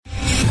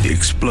the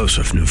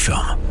explosive new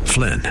film,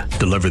 Flynn,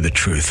 Deliver the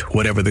Truth,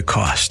 Whatever the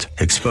Cost,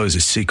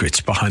 exposes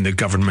secrets behind the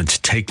government's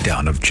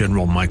takedown of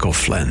General Michael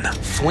Flynn.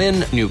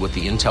 Flynn knew what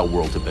the intel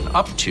world had been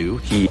up to.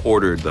 He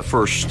ordered the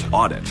first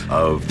audit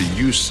of the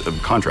use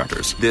of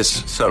contractors.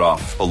 This set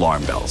off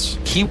alarm bells.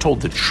 He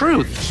told the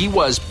truth. He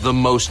was the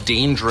most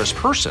dangerous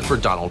person for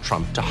Donald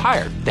Trump to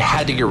hire. They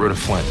had to get rid of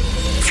Flynn.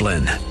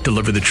 Flynn,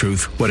 Deliver the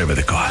Truth, Whatever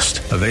the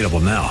Cost. Available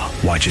now.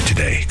 Watch it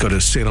today. Go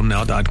to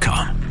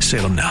salemnow.com.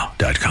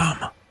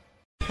 salemnow.com.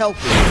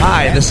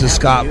 Hi, this is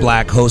Scott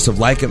Black, host of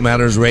Like It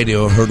Matters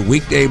Radio, heard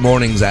weekday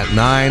mornings at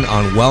 9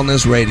 on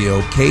Wellness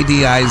Radio,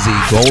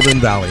 KDIZ, Golden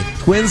Valley,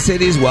 Twin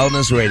Cities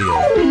Wellness Radio.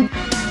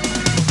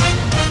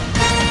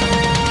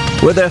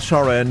 With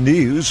SRN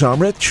News, I'm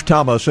Rich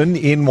Thomason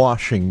in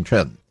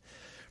Washington.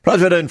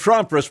 President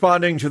Trump,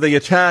 responding to the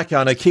attack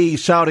on a key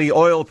Saudi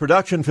oil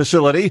production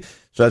facility,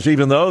 says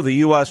even though the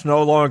U.S.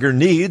 no longer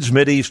needs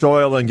Mideast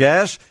oil and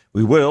gas,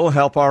 we will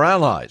help our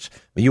allies.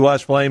 The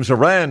U.S. blames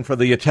Iran for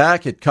the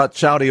attack. It cut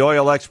Saudi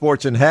oil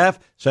exports in half,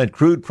 sent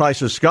crude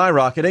prices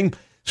skyrocketing.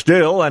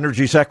 Still,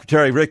 Energy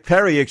Secretary Rick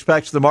Perry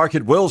expects the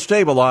market will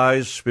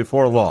stabilize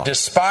before long.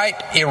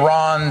 Despite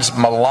Iran's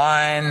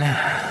malign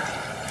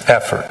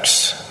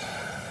efforts,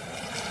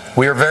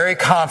 we are very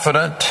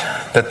confident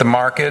that the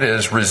market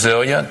is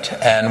resilient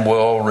and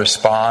will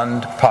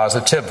respond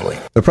positively.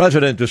 The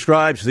president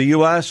describes the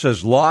U.S.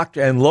 as locked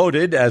and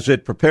loaded as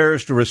it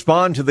prepares to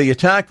respond to the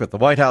attack, but the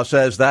White House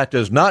says that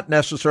does not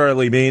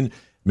necessarily mean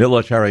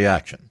military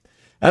action.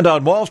 And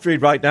on Wall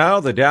Street right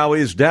now, the Dow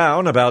is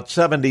down about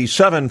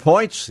 77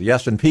 points. The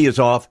S&P is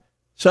off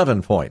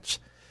 7 points.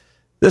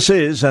 This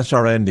is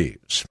SRN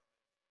News.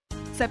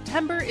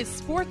 September is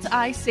Sports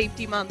Eye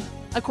Safety Month.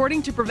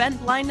 According to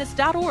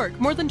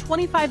PreventBlindness.org, more than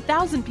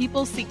 25,000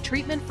 people seek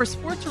treatment for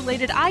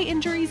sports-related eye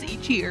injuries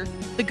each year.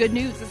 The good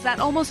news is that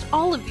almost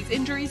all of these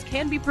injuries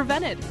can be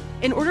prevented.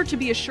 In order to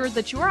be assured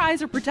that your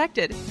eyes are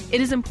protected,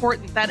 it is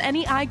important that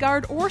any eye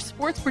guard or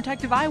sports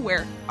protective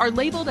eyewear are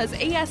labeled as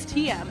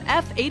ASTM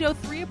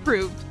F803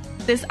 approved.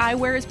 This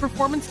eyewear is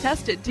performance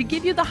tested to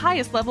give you the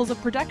highest levels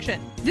of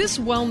protection. This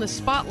Wellness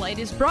Spotlight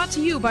is brought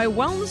to you by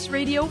Wellness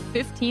Radio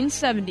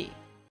 1570.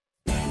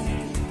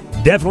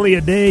 Definitely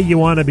a day you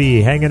want to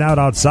be hanging out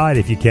outside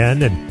if you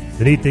can. And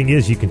the neat thing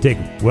is you can take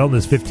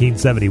Wellness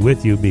 1570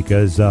 with you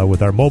because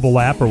with our mobile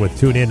app or with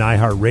TuneIn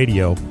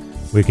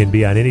iHeartRadio, we can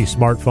be on any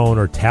smartphone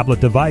or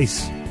tablet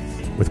device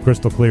with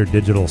crystal clear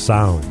digital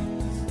sound.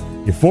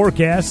 Your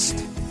forecast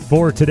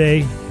for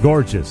today,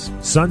 gorgeous.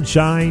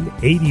 Sunshine,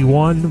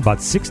 81,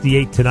 about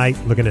 68 tonight.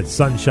 Looking at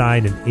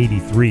sunshine and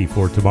 83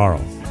 for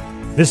tomorrow.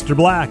 Mr.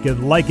 Black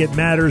and Like It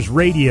Matters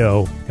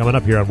Radio coming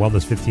up here on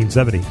Wellness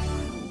 1570.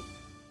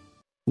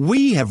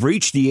 We have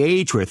reached the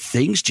age where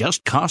things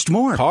just cost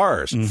more.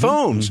 Cars,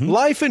 phones,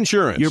 life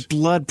insurance. Your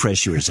blood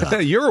pressure is up.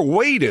 Your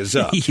weight is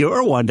up.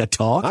 You're one to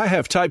talk. I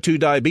have type 2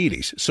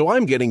 diabetes, so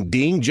I'm getting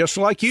dinged just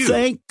like you.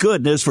 Thank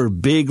goodness for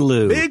Big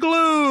Lou. Big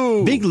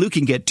Lou! Big Lou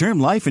can get term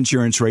life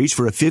insurance rates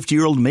for a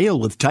 50-year-old male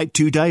with type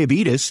 2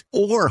 diabetes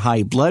or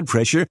high blood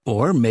pressure,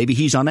 or maybe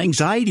he's on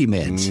anxiety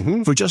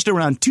meds for just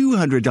around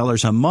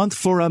 $200 a month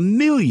for $1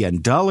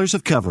 million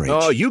of coverage.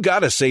 Oh, you got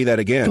to say that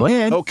again. Go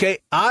ahead. Okay,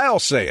 I'll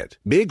say it.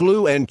 Big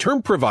Lou and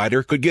Term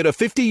Provider could get a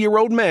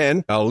 50-year-old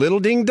man, a little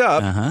dinged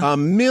up, $1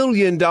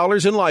 million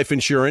in life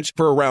insurance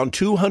for around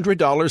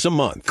 $200 a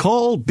month.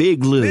 Call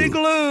Big Lou. Big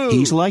Lou.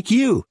 He's like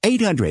you.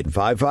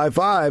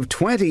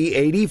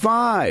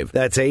 800-555-2085.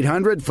 That's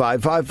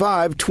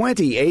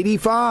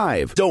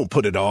 800-555-2085. Don't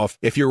put it off.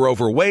 If you're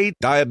overweight,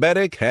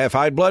 diabetic, have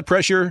high blood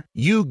pressure,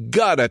 you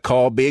gotta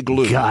call Big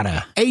Lou.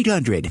 Gotta.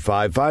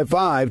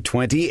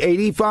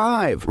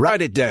 800-555-2085.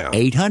 Write it down.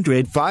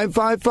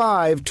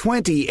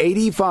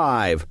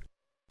 800-555-2085.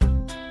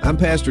 I'm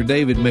Pastor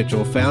David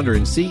Mitchell, founder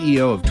and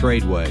CEO of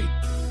Tradeway.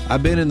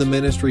 I've been in the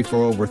ministry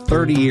for over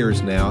 30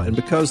 years now, and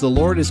because the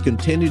Lord has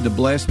continued to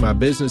bless my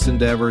business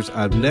endeavors,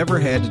 I've never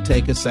had to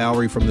take a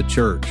salary from the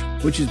church,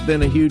 which has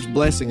been a huge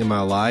blessing in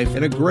my life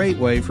and a great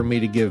way for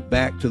me to give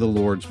back to the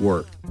Lord's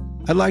work.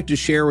 I'd like to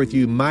share with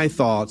you my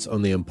thoughts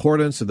on the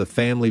importance of the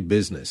family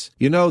business.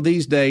 You know,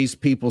 these days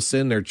people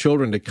send their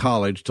children to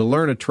college to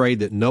learn a trade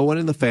that no one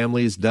in the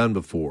family has done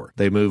before.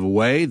 They move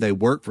away, they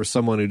work for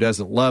someone who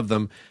doesn't love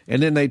them,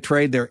 and then they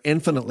trade their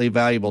infinitely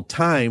valuable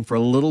time for a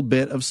little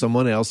bit of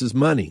someone else's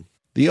money.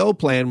 The old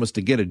plan was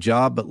to get a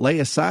job but lay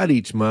aside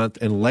each month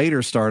and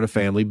later start a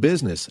family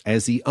business.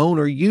 As the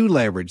owner, you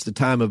leverage the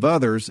time of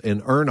others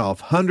and earn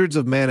off hundreds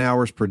of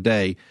man-hours per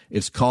day.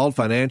 It's called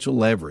financial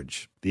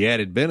leverage. The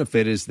added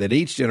benefit is that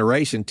each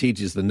generation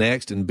teaches the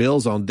next and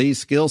builds on these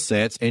skill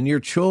sets, and your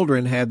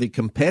children have the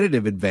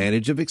competitive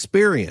advantage of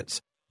experience.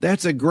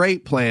 That's a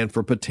great plan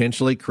for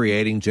potentially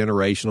creating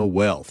generational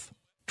wealth.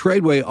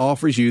 Tradeway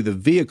offers you the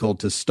vehicle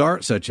to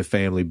start such a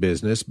family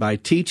business by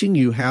teaching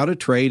you how to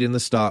trade in the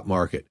stock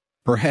market.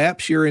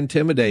 Perhaps you're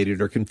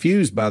intimidated or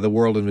confused by the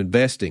world of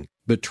investing.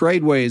 But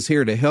Tradeway is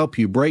here to help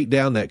you break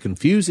down that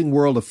confusing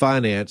world of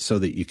finance so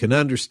that you can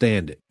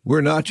understand it.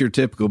 We're not your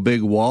typical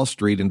big Wall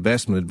Street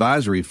investment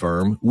advisory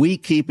firm. We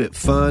keep it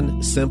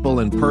fun, simple,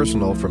 and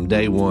personal from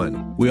day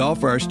one. We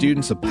offer our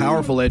students a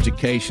powerful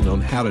education on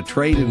how to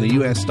trade in the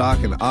U.S. stock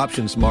and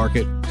options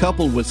market,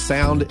 coupled with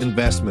sound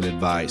investment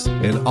advice,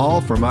 and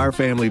all from our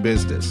family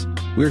business.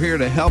 We're here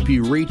to help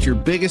you reach your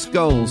biggest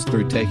goals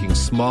through taking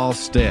small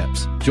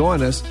steps.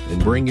 Join us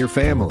and bring your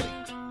family.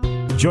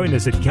 Join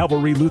us at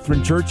Calvary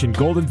Lutheran Church in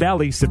Golden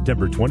Valley,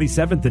 September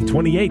 27th and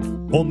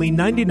 28th. Only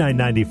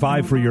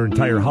 $99.95 for your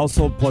entire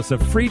household, plus a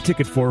free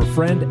ticket for a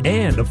friend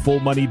and a full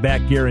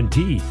money-back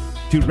guarantee.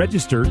 To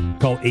register,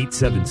 call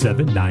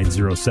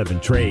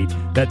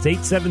 877-907-TRADE. That's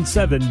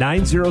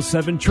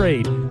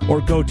 877-907-TRADE, or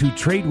go to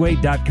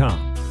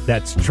Tradeway.com.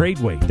 That's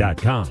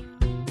Tradeway.com.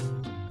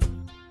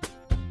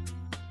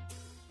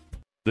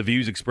 The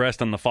views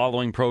expressed on the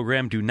following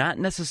program do not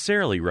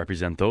necessarily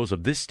represent those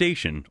of this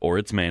station or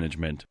its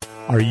management.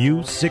 Are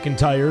you sick and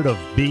tired of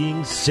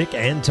being sick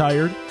and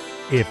tired?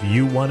 If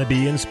you want to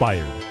be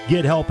inspired,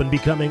 get help in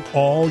becoming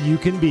all you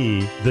can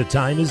be, the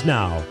time is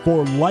now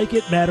for Like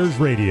It Matters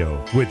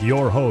Radio with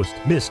your host,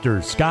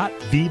 Mr. Scott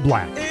V.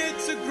 Black.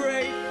 It's a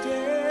great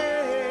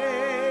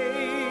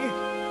day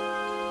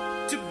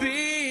to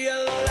be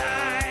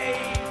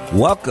alive.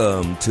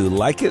 Welcome to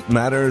Like It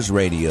Matters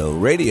Radio.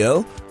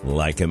 Radio,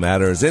 like it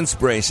matters,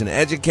 inspiration,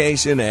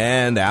 education,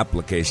 and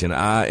application.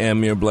 I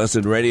am your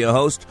blessed radio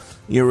host,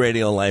 your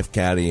radio life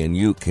caddy, and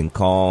you can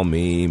call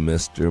me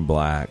Mr.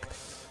 Black.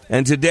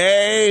 And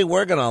today,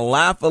 we're going to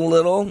laugh a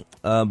little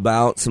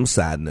about some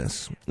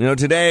sadness. You know,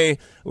 today,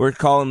 we're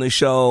calling the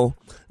show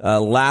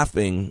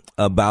Laughing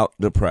About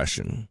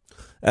Depression.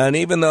 And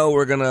even though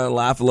we're going to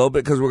laugh a little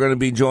bit because we're going to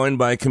be joined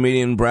by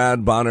comedian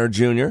Brad Bonner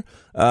Jr.,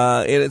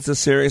 it's a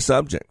serious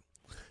subject.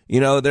 You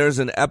know, there's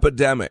an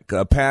epidemic,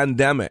 a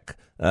pandemic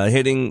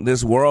hitting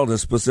this world, and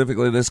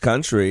specifically this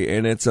country,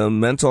 and it's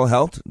mental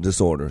health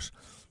disorders.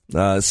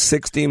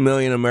 60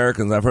 million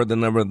Americans, I've heard the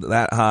number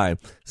that high,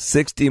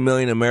 60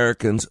 million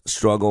Americans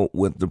struggle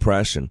with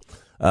depression.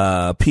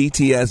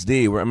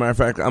 PTSD, as a matter of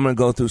fact, I'm going to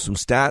go through some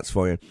stats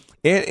for you.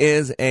 It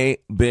is a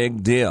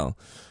big deal.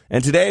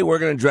 And today we're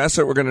going to address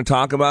it, we're going to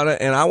talk about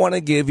it, and I want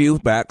to give you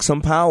back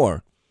some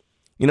power.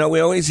 You know, we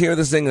always hear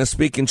this thing of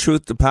speaking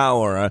truth to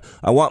power.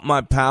 I want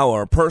my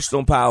power,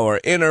 personal power,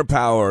 inner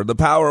power, the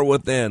power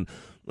within.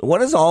 What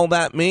does all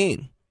that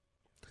mean?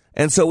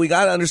 And so we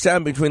got to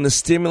understand between the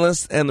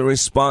stimulus and the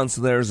response,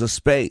 there's a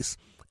space.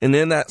 And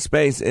in that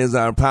space is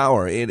our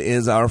power. It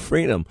is our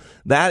freedom.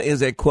 That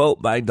is a quote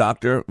by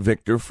Dr.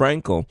 Viktor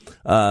Frankl,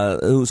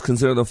 who's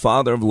considered the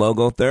father of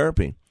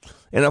logotherapy.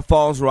 And it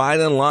falls right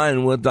in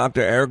line with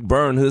Dr. Eric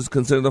Berne, who's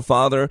considered the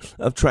father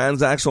of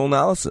transactional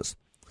analysis.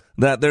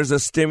 That there's a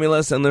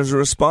stimulus and there's a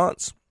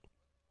response.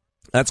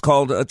 That's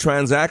called a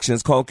transaction.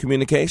 It's called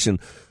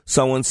communication.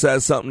 Someone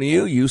says something to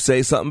you, you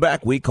say something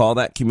back. We call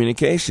that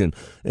communication.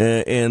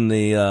 In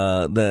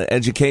the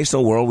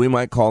educational world, we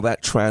might call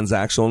that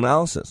transactional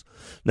analysis.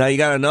 Now, you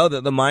got to know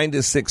that the mind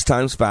is 6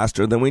 times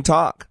faster than we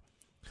talk.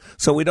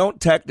 So we don't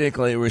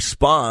technically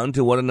respond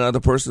to what another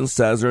person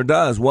says or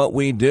does. What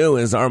we do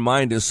is our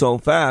mind is so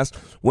fast,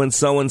 when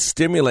someone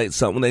stimulates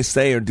something, they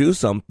say or do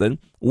something,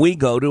 we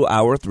go to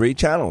our 3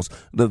 channels.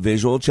 The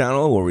visual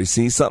channel where we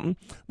see something,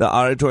 the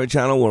auditory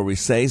channel where we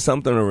say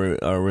something or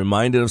are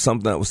reminded of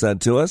something that was said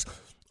to us,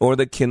 or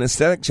the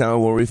kinesthetic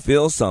channel where we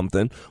feel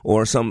something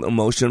or some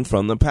emotion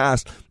from the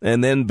past.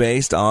 And then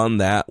based on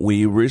that,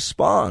 we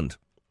respond.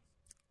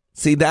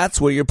 See, that's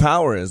where your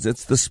power is.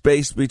 It's the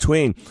space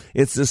between.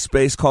 It's the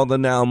space called the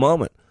now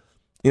moment.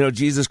 You know,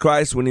 Jesus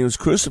Christ, when he was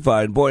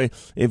crucified, boy,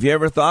 if you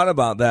ever thought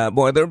about that,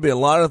 boy, there'd be a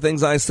lot of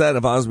things I said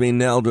if I was being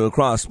nailed to a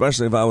cross,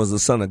 especially if I was the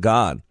Son of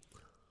God.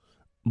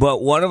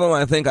 But one of them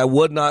I think I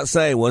would not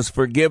say was,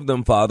 "Forgive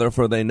them, Father,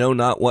 for they know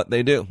not what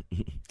they do,"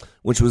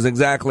 which was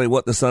exactly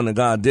what the Son of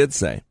God did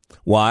say.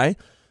 Why?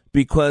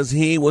 Because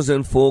he was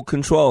in full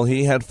control.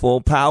 He had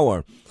full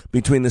power.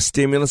 Between the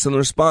stimulus and the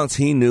response,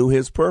 he knew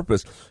his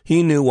purpose.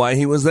 He knew why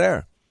he was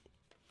there.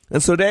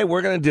 And so today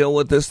we're going to deal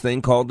with this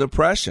thing called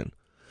depression.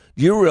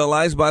 Do you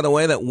realize, by the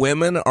way, that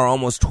women are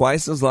almost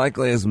twice as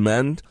likely as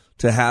men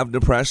to have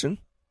depression?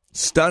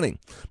 Stunning.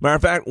 Matter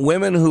of fact,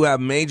 women who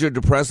have major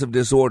depressive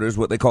disorders,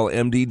 what they call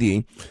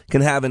MDD,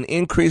 can have an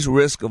increased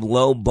risk of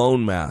low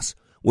bone mass,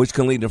 which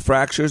can lead to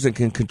fractures and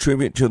can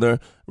contribute to their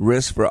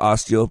risk for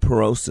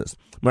osteoporosis.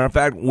 Matter of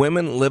fact,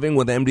 women living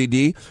with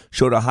MDD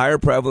showed a higher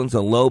prevalence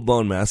of low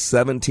bone mass,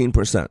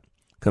 17%,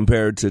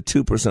 compared to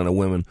 2% of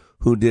women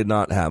who did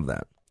not have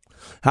that.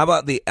 How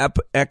about the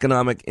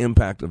economic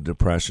impact of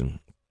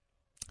depression?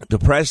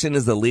 Depression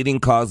is the leading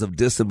cause of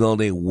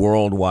disability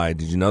worldwide.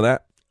 Did you know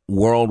that?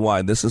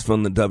 Worldwide. This is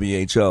from the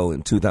WHO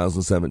in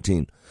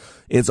 2017.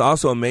 It's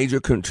also a major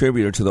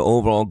contributor to the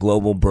overall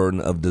global burden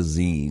of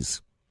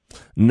disease.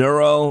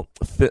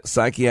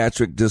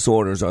 Neuropsychiatric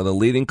disorders are the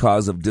leading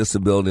cause of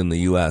disability in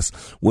the U.S.,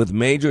 with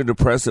major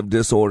depressive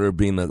disorder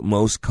being the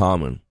most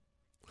common.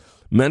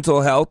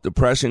 Mental health,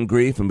 depression,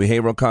 grief, and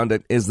behavioral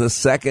conduct is the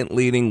second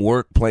leading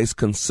workplace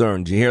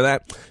concern. Do you hear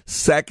that?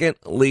 Second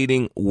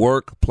leading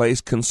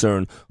workplace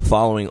concern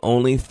following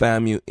only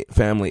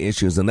family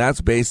issues. And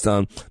that's based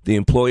on the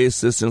Employee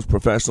Assistance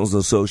Professionals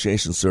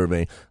Association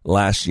survey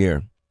last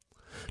year.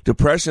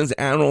 Depression's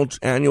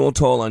annual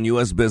toll on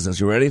U.S. business.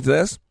 You ready for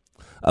this?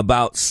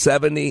 About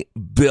 $70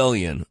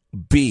 billion.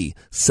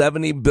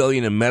 $70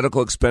 billion in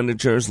medical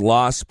expenditures,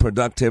 lost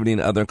productivity,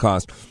 and other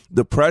costs.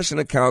 Depression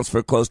accounts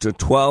for close to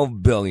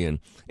 $12 billion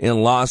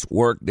in lost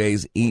work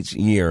days each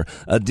year.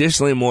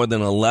 Additionally, more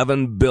than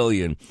 $11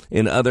 billion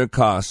in other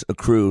costs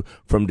accrue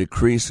from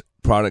decreased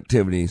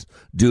productivities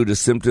due to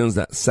symptoms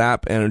that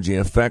sap energy,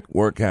 affect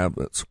work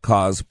habits,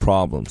 cause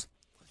problems.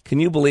 Can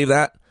you believe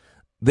that?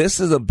 This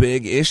is a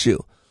big issue.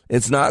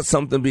 It's not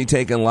something to be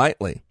taken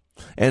lightly.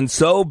 And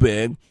so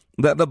big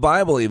that the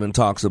Bible even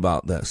talks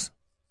about this.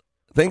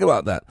 Think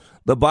about that.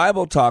 The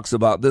Bible talks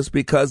about this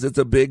because it's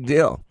a big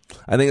deal.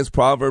 I think it's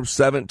Proverbs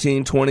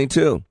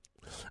 17:22.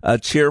 A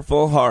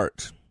cheerful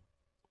heart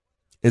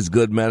is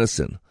good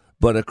medicine,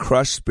 but a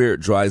crushed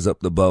spirit dries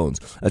up the bones.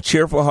 A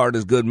cheerful heart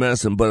is good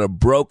medicine, but a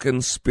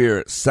broken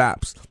spirit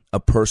saps a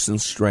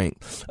person's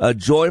strength. A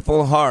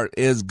joyful heart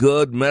is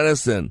good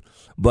medicine,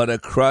 but a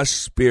crushed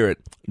spirit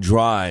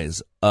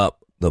dries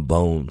up the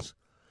bones.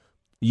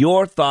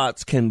 Your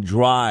thoughts can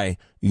dry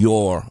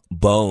your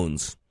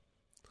bones.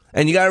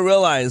 And you got to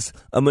realize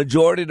a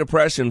majority of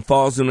depression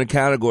falls in a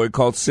category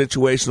called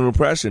situational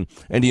depression.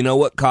 And do you know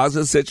what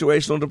causes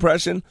situational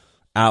depression?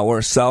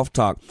 Our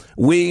self-talk.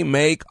 We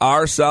make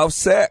ourselves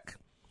sick.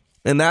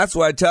 And that's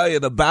why I tell you,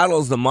 the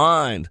battle's the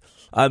mind.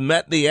 I've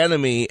met the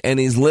enemy, and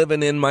he's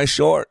living in my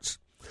shorts.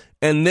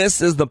 And this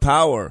is the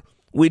power.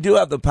 We do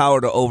have the power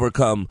to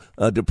overcome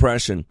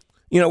depression.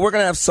 You know, we're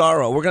going to have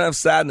sorrow. We're going to have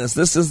sadness.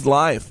 This is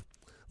life.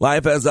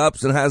 Life has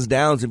ups and has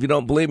downs. If you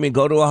don't believe me,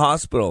 go to a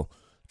hospital.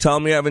 Tell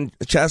them you're having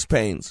chest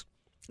pains,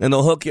 and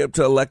they'll hook you up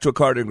to an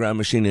electrocardiogram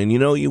machine. And you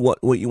know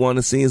what you want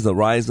to see is the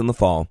rise and the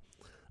fall,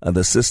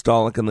 the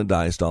systolic and the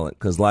diastolic,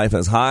 because life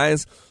has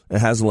highs, it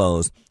has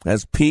lows,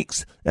 has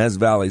peaks, has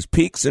valleys,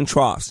 peaks and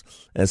troughs,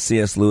 as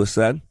C.S. Lewis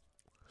said.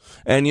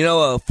 And you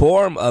know, a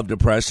form of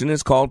depression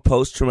is called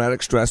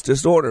post-traumatic stress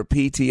disorder,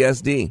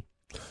 PTSD.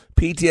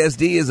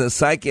 PTSD is a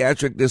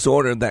psychiatric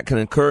disorder that can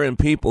occur in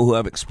people who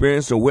have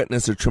experienced or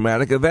witnessed a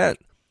traumatic event.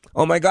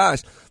 Oh my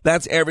gosh,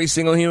 that's every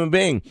single human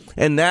being.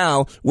 And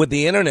now, with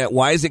the internet,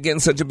 why is it getting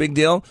such a big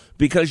deal?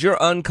 Because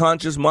your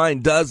unconscious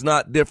mind does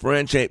not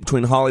differentiate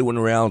between Hollywood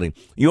and reality.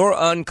 Your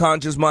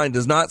unconscious mind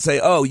does not say,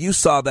 oh, you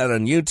saw that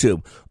on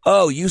YouTube.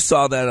 Oh, you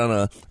saw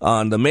that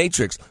on The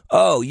Matrix.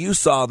 Oh, you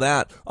saw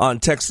that on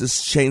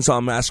Texas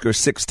Chainsaw Massacre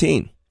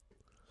 16.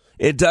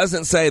 It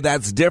doesn't say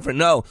that's different.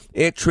 No,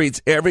 it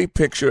treats every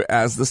picture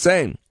as the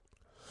same.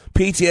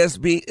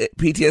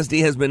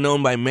 PTSD has been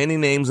known by many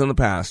names in the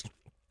past.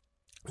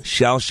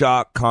 Shell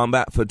shock,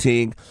 combat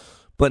fatigue.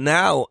 But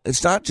now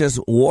it's not just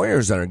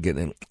warriors that are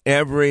getting it.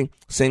 Every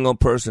single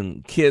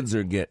person, kids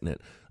are getting it.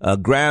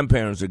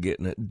 Grandparents are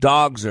getting it.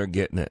 Dogs are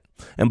getting it.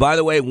 And by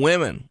the way,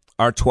 women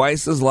are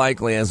twice as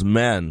likely as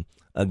men,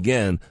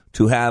 again,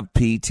 to have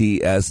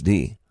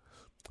PTSD.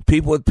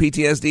 People with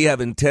PTSD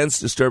have intense,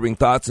 disturbing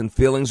thoughts and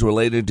feelings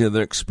related to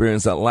their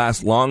experience that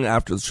last long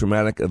after the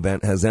traumatic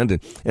event has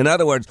ended. In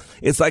other words,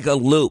 it's like a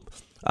loop.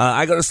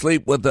 I go to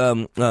sleep with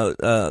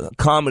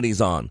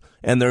comedies on,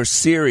 and there's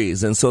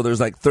series, and so there's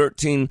like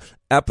 13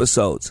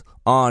 episodes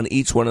on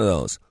each one of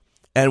those.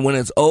 And when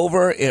it's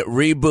over, it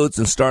reboots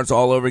and starts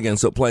all over again,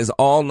 so it plays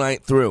all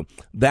night through.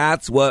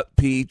 That's what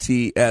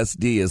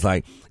PTSD is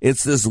like.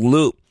 It's this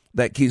loop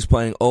that keeps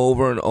playing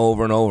over and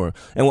over and over.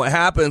 And what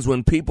happens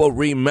when people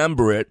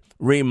remember it,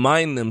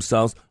 remind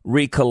themselves,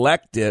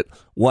 recollect it,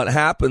 what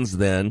happens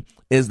then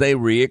is they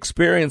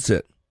re-experience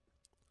it.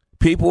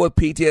 People with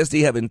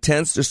PTSD have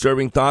intense,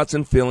 disturbing thoughts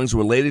and feelings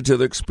related to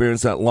their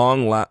experience that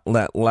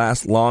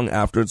last long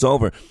after it's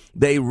over.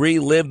 They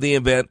relive the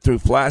event through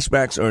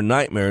flashbacks or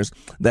nightmares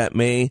that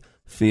may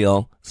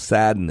feel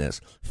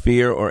sadness,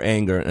 fear, or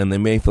anger, and they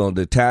may feel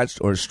detached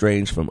or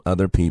estranged from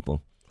other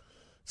people.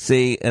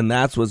 See, and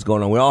that's what's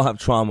going on. We all have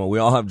trauma. We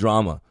all have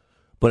drama.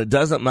 But it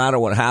doesn't matter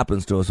what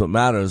happens to us. What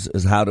matters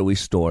is how do we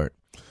store it.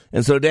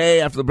 And so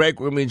today, after the break,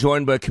 we're going to be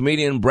joined by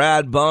comedian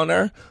Brad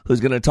Boner, who's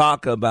going to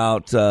talk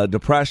about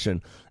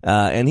depression.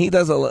 And he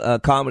does a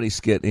comedy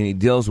skit, and he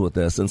deals with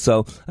this. And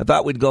so I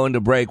thought we'd go into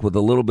break with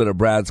a little bit of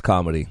Brad's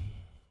comedy.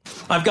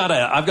 I've got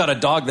a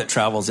dog that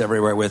travels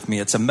everywhere with me.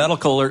 It's a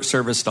medical alert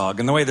service dog.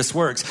 And the way this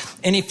works,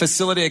 any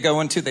facility I go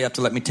into, they have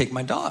to let me take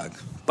my dog.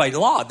 By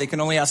law, they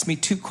can only ask me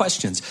 2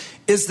 questions.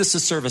 Is this a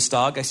service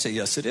dog? I say,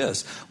 yes, it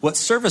is. What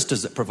service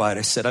does it provide?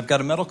 I said, I've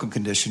got a medical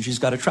condition. She's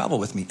got to travel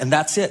with me. And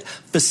that's it.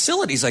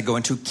 Facilities I go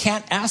into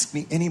can't ask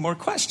me any more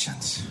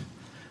questions.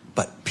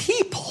 But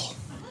people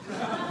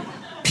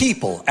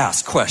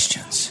ask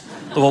questions.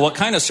 Well, what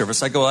kind of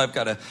service? I go, I've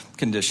got a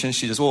condition.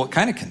 She says, well, what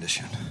kind of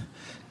condition?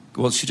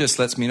 Well, she just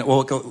lets me know.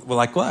 Well,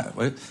 like what?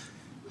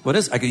 What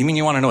is it? I go, you mean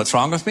you want to know what's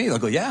wrong with me? They'll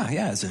go,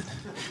 yeah. Is it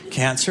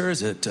cancer?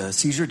 Is it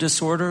seizure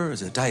disorder?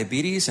 Is it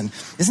diabetes? And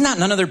isn't that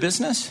none of their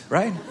business,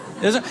 right?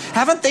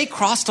 Haven't they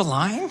crossed a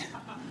line,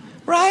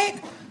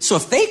 right? So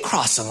if they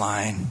cross a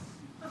line,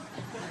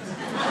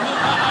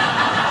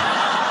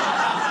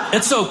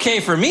 it's okay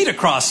for me to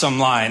cross some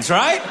lines,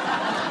 right?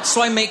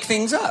 So I make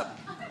things up.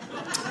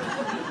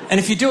 And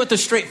if you do it with a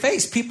straight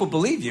face, people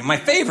believe you. My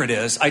favorite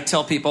is I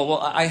tell people, well,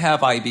 I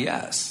have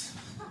IBS.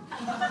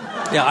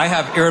 Yeah, I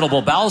have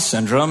irritable bowel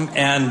syndrome,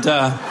 and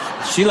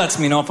she lets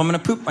me know if I'm going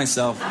to poop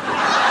myself.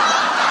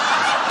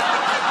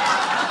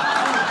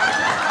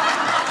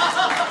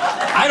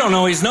 I don't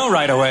always know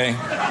right away,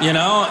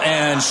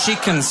 and she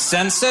can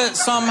sense it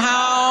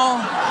somehow.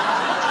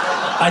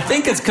 I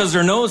think it's because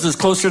her nose is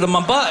closer to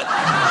my butt.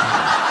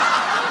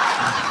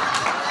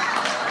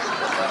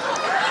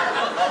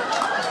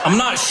 I'm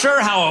not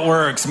sure how it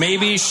works.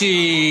 Maybe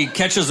she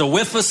catches a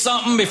whiff of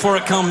something before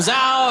it comes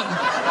out.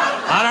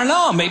 I don't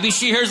know. Maybe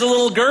she hears a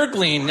little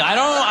gurgling. I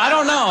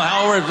don't know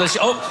how it works.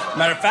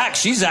 Matter of fact,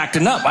 she's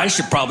acting up. I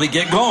should probably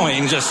get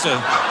going just to...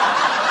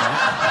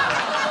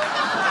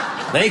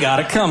 They got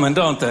it coming,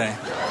 don't they?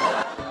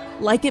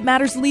 Like It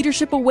Matters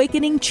Leadership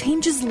Awakening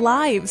changes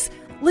lives.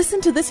 Listen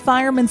to this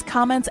fireman's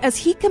comments as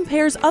he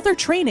compares other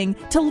training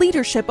to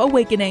Leadership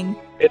Awakening.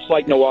 It's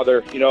like no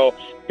other.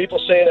 People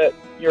say that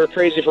you're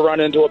crazy for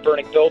running into a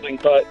burning building,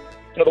 but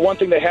the one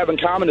thing they have in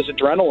common is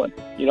adrenaline.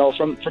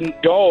 From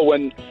go,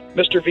 when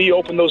Mr. V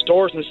opened those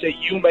doors and said,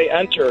 "You may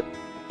enter,"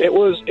 it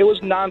was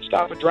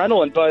nonstop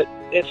adrenaline, but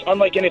it's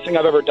unlike anything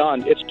I've ever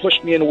done. It's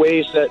pushed me in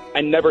ways that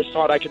I never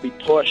thought I could be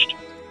pushed.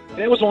 And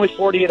it was only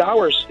 48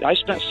 hours. I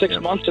spent 6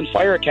 months in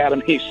fire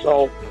academy,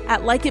 so...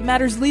 At Like It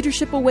Matters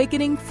Leadership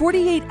Awakening,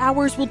 48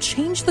 hours will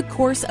change the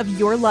course of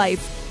your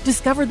life.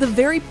 Discover the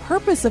very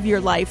purpose of your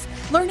life,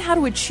 learn how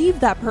to achieve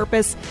that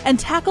purpose, and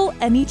tackle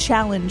any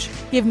challenge.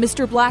 Give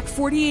Mr. Black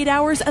 48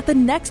 hours at the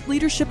next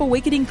Leadership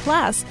Awakening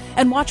class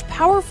and watch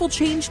powerful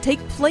change take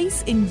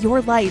place in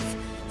your life.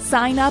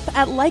 Sign up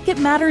at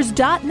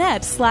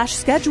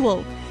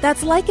likeitmatters.net/schedule.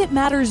 That's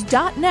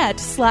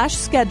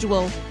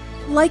likeitmatters.net/schedule.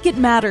 Like It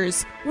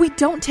Matters. We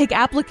don't take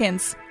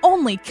applicants,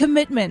 only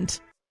commitment.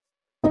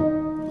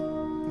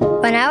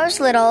 When I was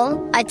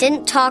little, I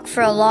didn't talk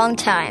for a long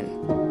time.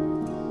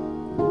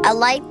 I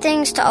liked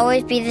things to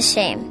always be the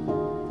same.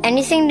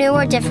 Anything new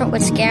or different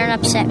would scare and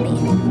upset me.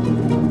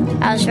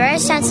 I was very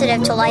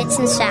sensitive to lights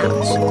and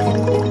sounds.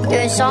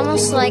 It was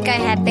almost like I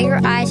had bigger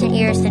eyes and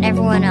ears than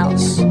everyone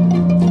else.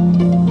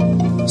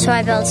 So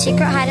I built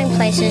secret hiding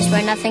places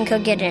where nothing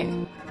could get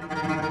in.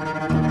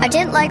 I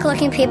didn't like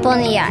looking people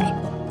in the eye.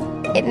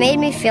 It made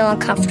me feel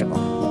uncomfortable.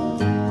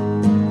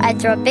 I'd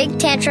throw big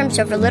tantrums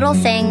over little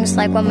things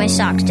like when my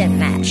socks didn't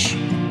match.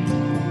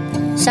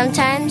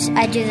 Sometimes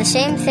I'd do the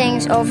same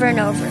things over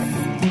and over.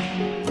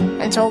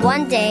 Until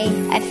one day,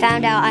 I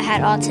found out I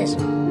had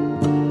autism.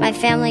 My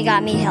family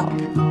got me help.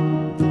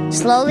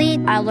 Slowly,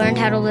 I learned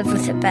how to live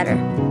with it better.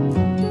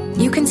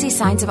 You can see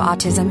signs of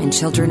autism in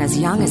children as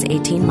young as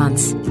 18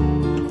 months.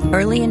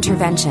 Early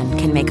intervention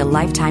can make a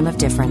lifetime of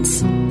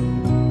difference.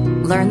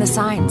 Learn the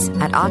signs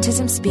at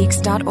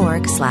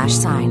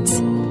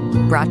autismspeaks.org/signs.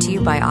 Brought to you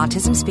by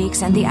Autism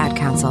Speaks and the Ad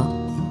Council.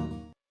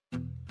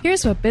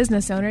 Here's what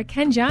business owner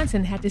Ken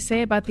Johnson had to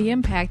say about the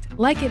impact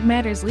Like It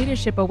Matters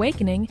Leadership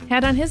Awakening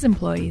had on his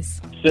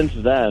employees. Since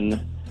then,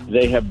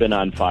 they have been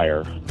on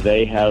fire.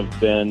 They have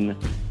been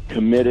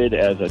committed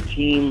as a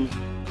team,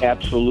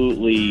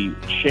 absolutely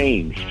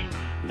changed.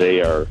 They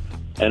are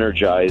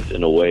energized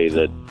in a way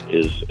that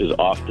is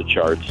off the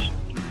charts,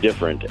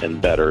 different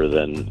and better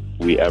than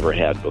we ever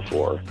had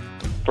before.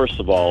 First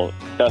of all,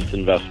 best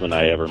investment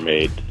I ever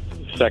made.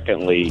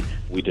 Secondly,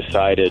 we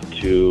decided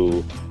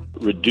to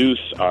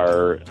reduce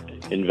our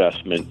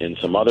investment in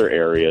some other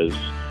areas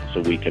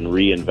so we can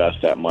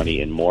reinvest that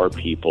money in more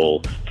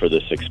people for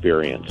this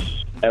experience.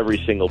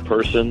 Every single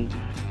person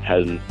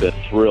has been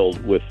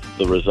thrilled with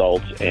the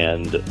results,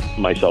 and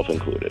myself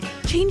included.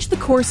 Change the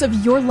course of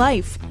your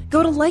life.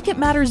 Go to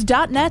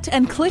likeitmatters.net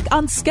and click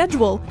on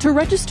Schedule to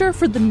register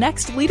for the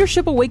next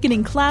Leadership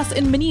Awakening class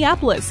in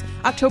Minneapolis,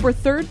 October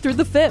 3rd through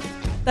the 5th.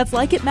 That's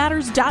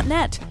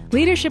likeitmatters.net.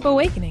 Leadership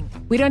Awakening.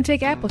 We don't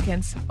take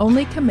applicants,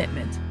 only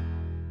commitment.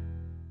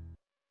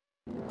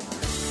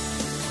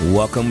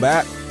 Welcome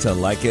back to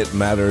Like It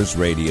Matters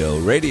Radio.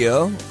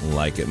 Radio,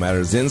 like it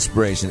matters,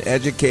 inspiration,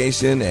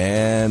 education,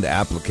 and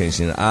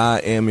application. I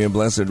am your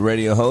blessed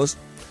radio host,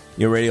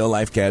 your radio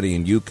life caddy,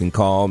 and you can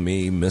call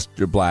me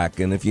Mr.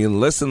 Black. And if you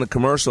listen to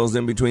commercials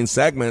in between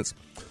segments,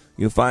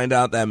 you find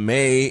out that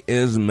May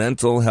is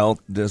Mental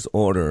Health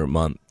Disorder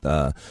Month.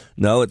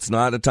 No, it's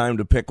not a time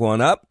to pick one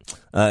up.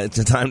 It's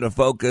a time to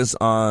focus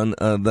on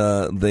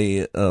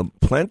the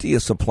plenty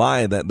of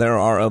supply that there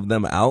are of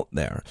them out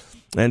there.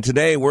 And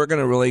today we're going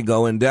to really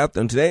go in depth.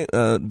 And today,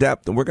 we're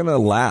going to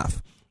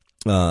laugh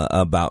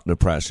about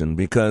depression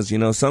because,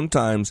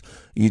 sometimes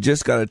you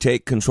just got to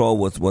take control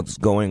with what's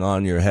going on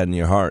in your head and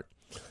your heart.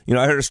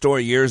 I heard a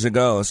story years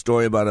ago, a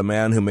story about a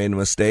man who made a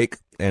mistake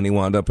and he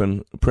wound up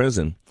in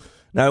prison.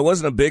 Now, it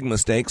wasn't a big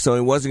mistake, so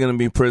he wasn't going to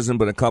be in prison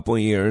but a couple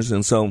of years.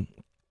 And so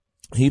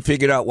he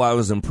figured out while I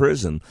was in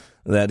prison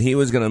that he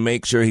was going to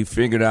make sure he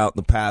figured out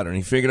the pattern.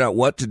 He figured out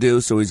what to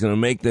do, so he's going to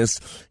make this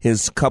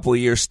his couple of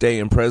years stay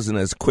in prison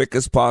as quick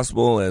as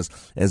possible,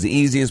 as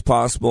easy as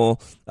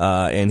possible,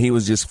 and he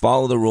was just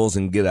follow the rules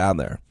and get out of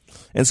there.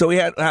 And so he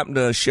happened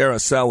to share a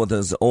cell with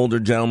this older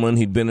gentleman.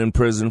 He'd been in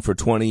prison for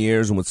 20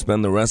 years and would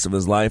spend the rest of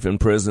his life in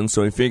prison.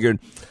 So he figured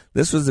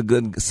this was a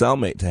good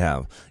cellmate to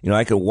have.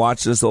 I could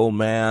watch this old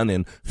man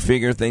and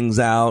figure things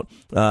out,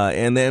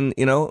 and then,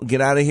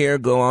 get out of here,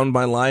 go on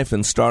my life,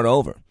 and start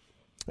over.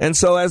 And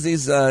so as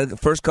these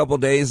first couple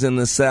days in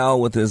the cell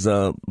with his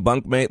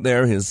bunkmate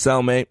there, his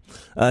cellmate,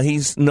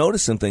 he's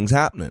noticing things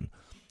happening.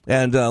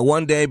 And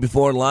one day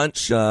before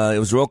lunch, it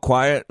was real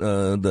quiet.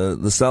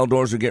 The cell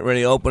doors were getting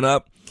ready to open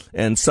up.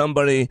 And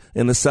somebody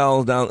in the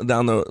cell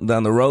down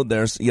the road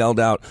there yelled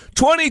out,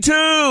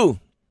 22!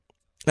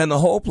 And the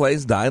whole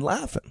place died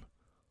laughing.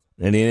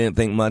 And he didn't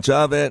think much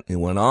of it. He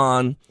went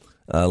on.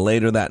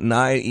 Later that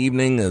night,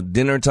 evening,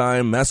 dinner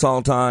time, mess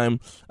hall time,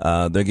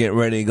 they're getting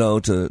ready to go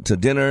to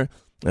dinner.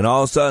 And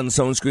all of a sudden,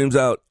 someone screams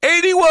out,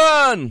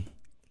 81!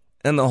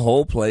 And the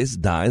whole place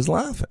dies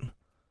laughing.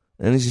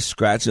 And he's just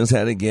scratching his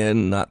head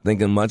again, not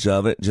thinking much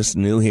of it, just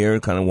new here,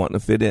 kind of wanting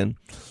to fit in.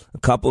 A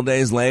couple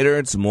days later,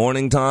 it's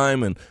morning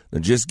time, and they're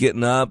just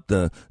getting up.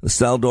 The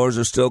cell doors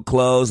are still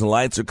closed. The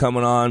lights are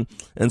coming on,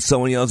 and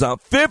someone yells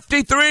out,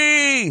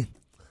 53!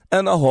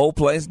 And the whole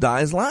place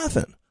dies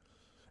laughing.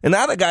 And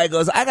now the guy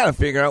goes, I got to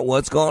figure out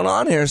what's going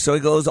on here. So he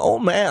goes, oh,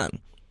 man.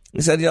 He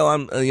said, all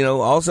of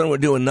a sudden we're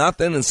doing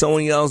nothing, and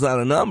someone yells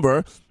out a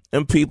number,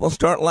 and people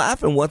start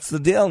laughing. What's the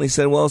deal? And he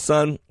said, well,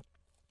 son,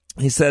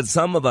 he said,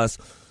 some of us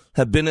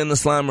have been in the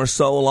slammer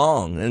so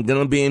long and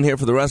going to be in here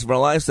for the rest of our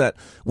lives that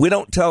we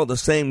don't tell the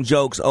same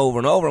jokes over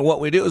and over. What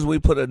we do is we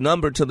put a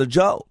number to the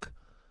joke.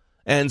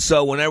 And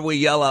so whenever we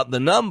yell out the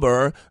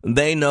number,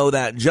 they know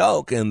that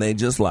joke and they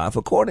just laugh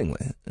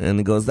accordingly. And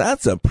he goes,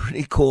 that's a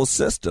pretty cool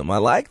system. I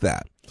like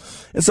that.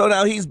 And so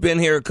now he's been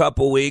here a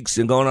couple weeks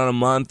and going on a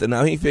month, and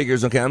now he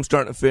figures, okay, I'm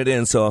starting to fit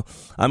in, so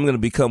I'm going to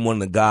become one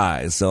of the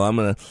guys. So I'm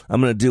going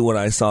to do what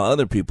I saw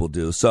other people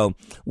do. So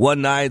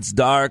one night it's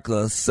dark,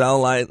 the cell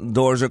light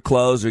doors are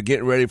closed, they're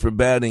getting ready for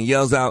bed, and he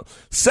yells out,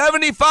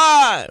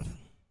 75!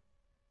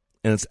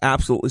 And it's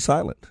absolutely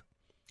silent.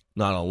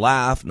 Not a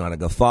laugh, not a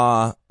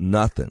guffaw,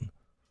 nothing.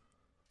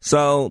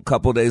 So a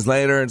couple of days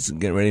later, it's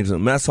getting ready to the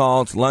mess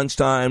hall, it's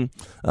lunchtime,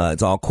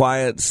 it's all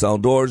quiet, cell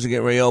doors are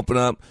getting ready to open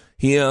up.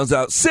 He yells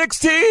out,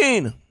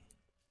 16!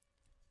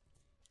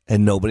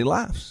 And nobody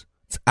laughs.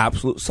 It's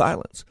absolute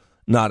silence.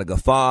 Not a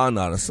guffaw,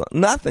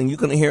 nothing. You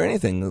couldn't hear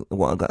anything.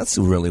 Well, that's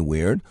really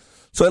weird.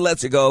 So he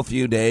lets it go a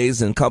few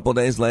days, and a couple of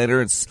days later,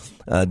 it's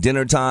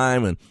dinner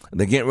time, and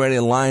they're getting ready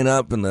to line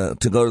up to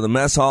go to the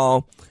mess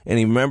hall. And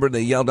he remembered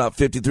they yelled out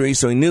 53,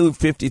 so he knew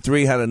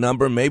 53 had a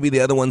number. Maybe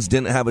the other ones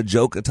didn't have a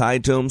joke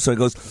tied to them. So he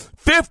goes,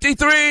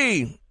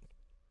 53!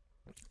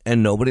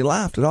 And nobody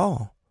laughed at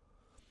all.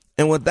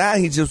 And with that,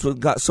 he just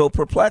got so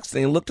perplexed. And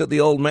he looked at the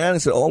old man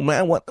and said, oh,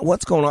 man,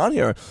 what's going on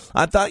here?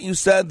 I thought you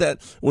said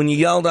that when you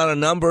yelled out a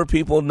number,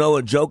 people know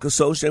a joke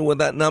associated with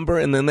that number,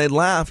 and then they'd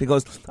laugh. He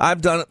goes,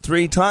 I've done it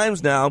 3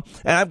 times now,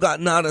 and I've got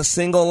not a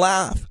single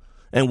laugh.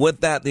 And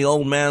with that, the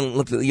old man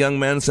looked at the young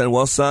man and said,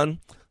 well, son,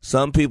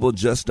 some people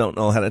just don't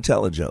know how to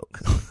tell a joke.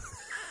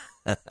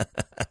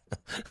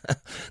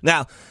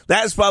 Now,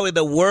 that's probably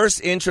the worst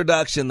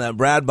introduction that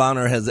Brad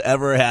Bonner has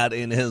ever had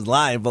in his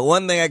life. But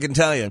one thing I can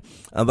tell you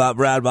about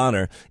Brad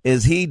Bonner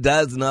is he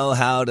does know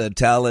how to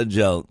tell a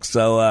joke.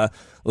 So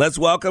let's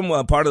welcome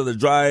part of the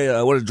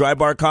Dry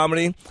Bar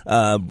Comedy,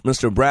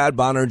 Mr. Brad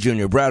Bonner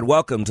Jr. Brad,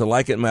 welcome to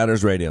Like It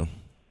Matters Radio.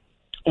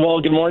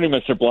 Well, good morning,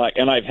 Mr. Black,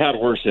 and I've had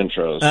worse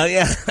intros. Oh,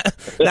 yeah.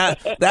 Now,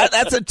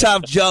 that's a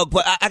tough joke,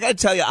 but I got to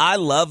tell you, I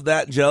love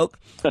that joke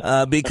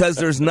because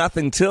there's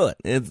nothing to it.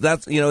 It's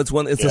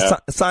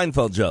a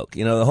Seinfeld joke,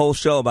 the whole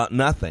show about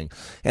nothing.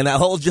 And that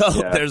whole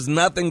joke, there's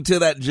nothing to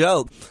that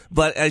joke.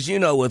 But as you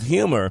know, with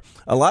humor,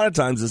 a lot of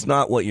times it's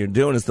not what you're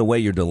doing, it's the way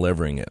you're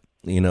delivering it.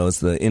 It's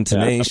the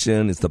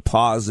intonation, it's the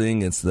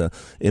pausing, it's the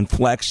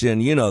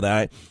inflection. You know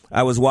that.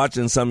 I was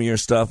watching some of your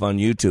stuff on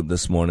YouTube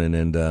this morning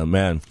and,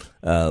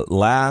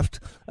 laughed.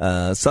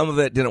 Some of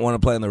it didn't want to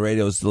play on the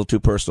radio. It was a little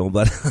too personal,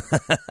 but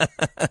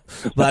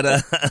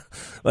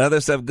other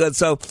stuff good.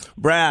 So,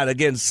 Brad,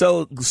 again,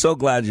 so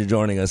glad you're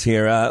joining us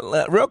here.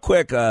 Real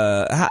quick,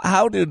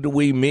 how did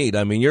we meet?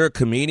 I mean, you're a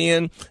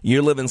comedian.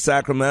 You live in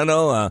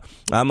Sacramento.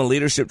 I'm a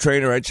leadership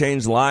trainer. I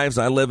change lives.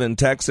 I live in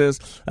Texas.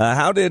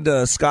 How did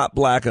Scott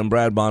Black and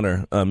Brad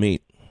Bonner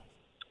meet?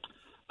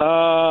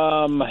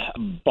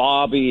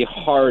 Bobby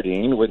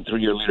Harding went through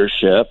your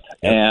leadership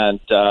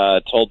and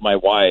told my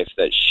wife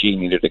that she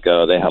needed to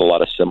go. They had a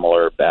lot of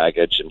similar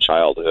baggage and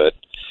childhood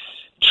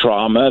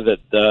trauma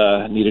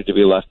that needed to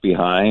be left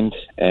behind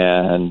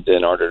and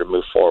in order to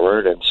move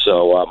forward. And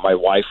so my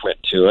wife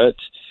went to it,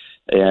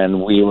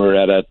 and we were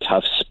at a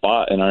tough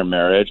spot in our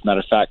marriage.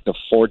 Matter of fact, the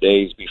 4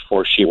 days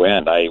before she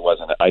went, I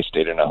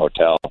stayed in a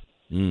hotel.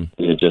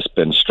 We had just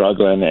been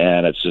struggling,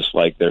 and it's just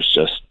like there's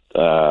just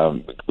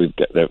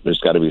there's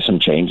got to be some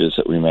changes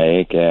that we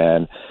make.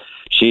 And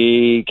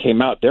she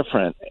came out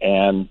different,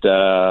 and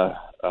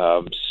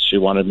she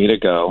wanted me to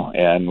go,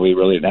 and we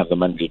really didn't have the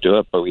money to do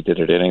it, but we did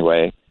it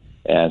anyway.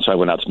 And so I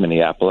went out to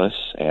Minneapolis,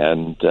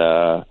 and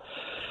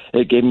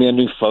it gave me a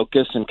new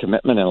focus and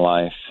commitment in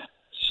life.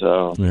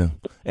 So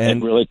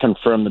and it really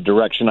confirmed the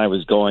direction I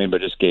was going,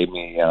 but just gave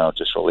me,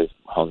 just really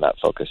honed that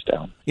focus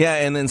down. Yeah,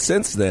 and then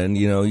since then,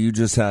 you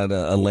just had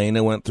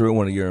Elena went through,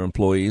 one of your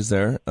employees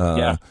there.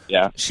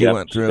 She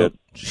went through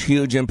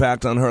huge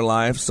impact on her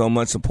life, so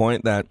much to the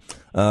point that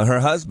her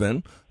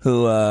husband,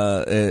 who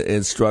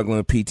is struggling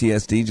with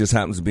PTSD, just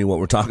happens to be what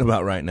we're talking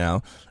about right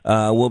now,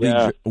 will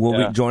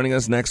be joining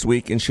us next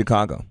week in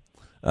Chicago.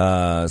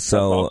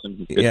 So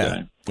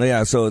awesome.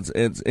 So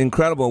it's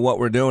incredible what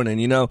we're doing.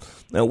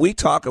 And we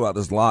talk about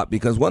this a lot,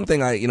 because one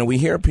thing we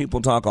hear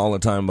people talk all the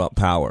time about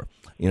power.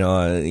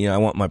 I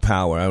want my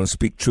power. I want to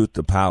speak truth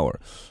to power.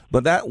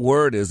 But that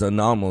word is a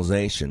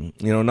nominalization.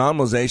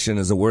 Nominalization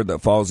is a word that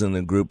falls in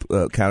the group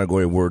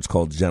category of words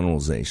called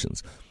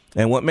generalizations.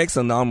 And what makes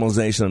a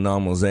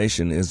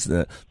nominalization is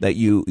that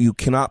you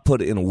cannot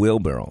put it in a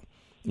wheelbarrow.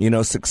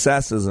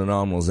 Success is a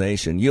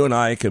nominalization. You and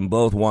I can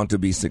both want to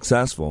be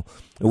successful.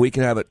 We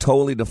can have it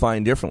totally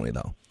defined differently,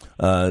 though.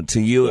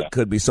 To you, it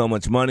could be so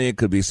much money. It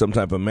could be some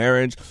type of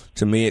marriage.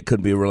 To me, it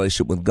could be a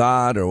relationship with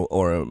God,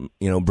 or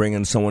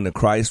bringing someone to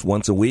Christ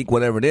once a week,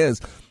 whatever it is.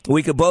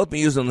 We could both be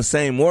using the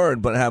same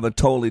word, but have a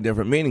totally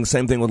different meaning.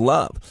 Same thing with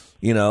love.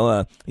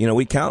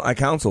 I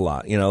counsel a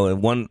lot.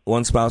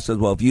 One spouse says,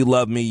 well, if you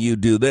love me, you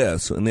do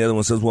this. And the other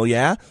one says, well,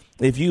 yeah,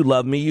 if you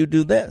love me, you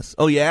do this.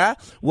 Oh, yeah?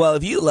 Well,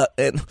 if you love,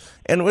 and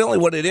really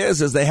what it is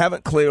they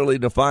haven't clearly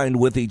defined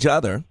with each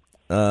other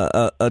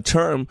a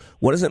term.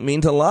 What does it mean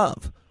to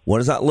love? What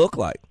does that look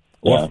like?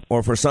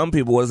 Or for some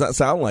people, what does that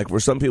sound like? For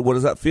some people, what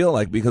does that feel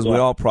like? Because we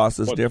all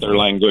process differently. Their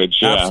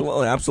language,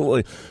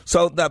 Absolutely.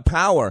 So that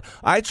power,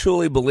 I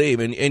truly believe,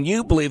 and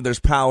you believe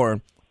there's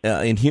power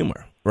in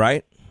humor,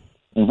 right?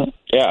 Mm-hmm.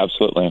 Yeah,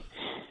 absolutely.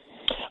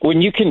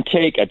 When you can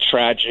take a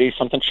tragedy,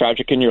 something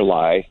tragic in your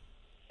life,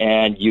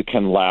 and you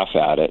can laugh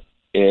at it,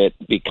 it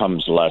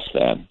becomes less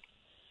than.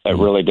 It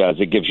really does.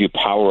 It gives you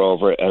power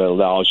over it, and it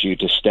allows you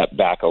to step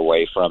back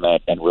away from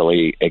it, and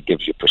really it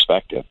gives you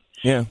perspective.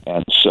 Yeah.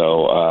 And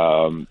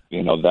so,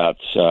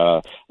 that's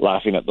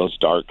laughing at those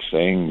dark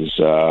things,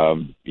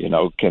 can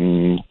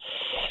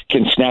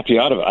snap you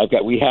out of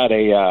it. We had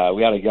a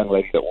young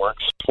lady that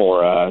works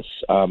for us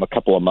a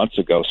couple of months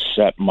ago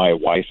sent my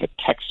wife a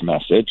text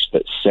message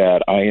that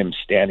said, I am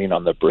standing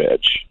on the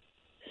bridge.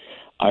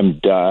 I'm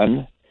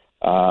done.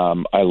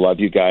 I love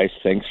you guys.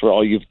 Thanks for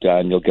all you've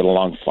done. You'll get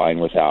along fine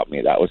without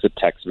me. That was a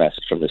text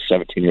message from this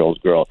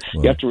 17-year-old girl.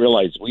 Wow. You have to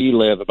realize we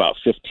live about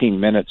 15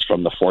 minutes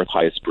from the fourth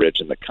highest bridge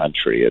in the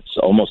country. It's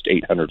almost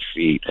 800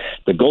 feet.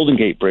 The Golden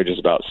Gate Bridge is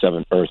about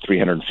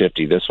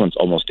 350. This one's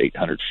almost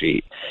 800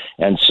 feet.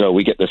 And so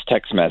we get this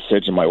text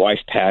message, and my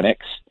wife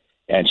panics,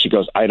 and she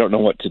goes, I don't know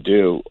what to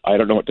do. I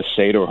don't know what to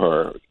say to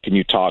her. Can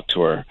you talk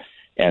to her?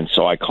 And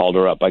so I called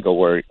her up. I go,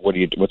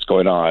 what's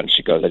going on?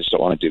 She goes, I just don't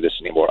want to do this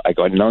anymore. I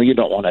go, no, you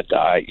don't want to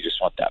die. You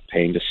just want that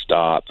pain to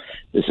stop.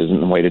 This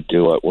isn't the way to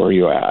do it. Where are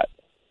you at?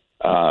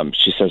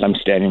 She says, I'm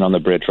standing on the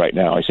bridge right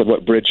now. I said,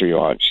 what bridge are you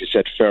on? She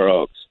said, Fair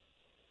Oaks.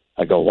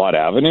 I go, what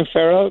avenue,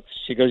 Fair Oaks?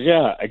 She goes,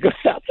 yeah. I go,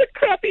 that's a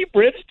crappy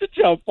bridge to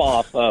jump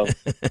off of.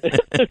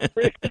 The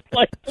bridge is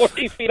like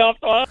 40 feet off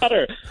the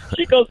water.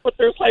 She goes, but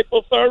there's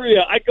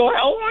hypothermia. I go,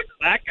 how long is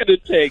that going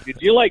to take? Did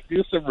you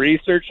do some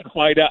research and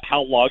find out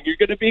how long you're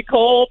going to be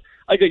cold?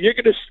 I go, you're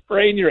going to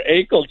sprain your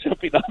ankle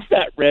jumping off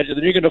that bridge, and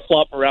then you're going to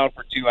flop around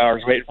for 2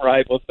 hours waiting for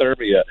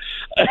hypothermia.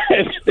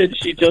 And then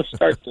she just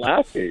starts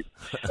laughing.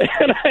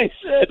 And I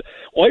said,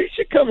 why don't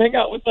you come hang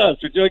out with us?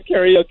 We're doing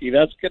karaoke.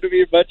 That's going to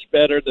be much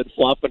better than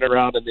flopping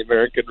around in the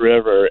American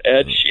River.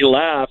 And she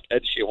laughed, and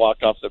she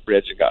walked off the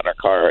bridge and got in her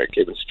car and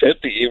came and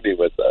spent the evening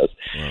with us.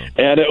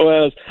 And it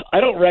was,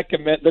 I don't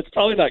recommend, that's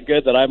probably not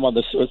good that I'm on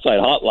the suicide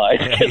hotline,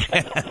 because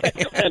I don't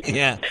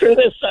recommend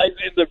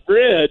criticizing the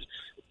bridge.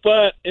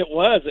 But it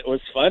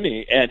was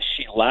funny, and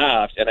she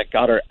laughed, and it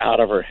got her out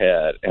of her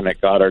head, and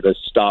it got her to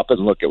stop and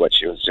look at what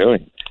she was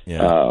doing.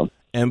 Yeah.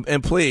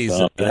 And please,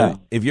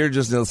 if you're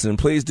just listening,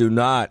 please do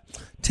not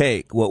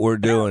take what we're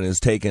doing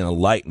as taking a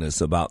lightness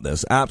about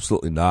this.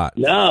 Absolutely not.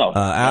 No.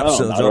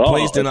 Absolutely. No,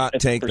 please do not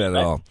take that at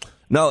all.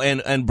 No,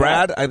 and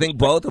Brad, I think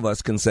both of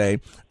us can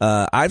say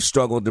I've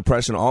struggled with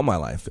depression all my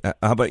life.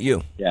 How about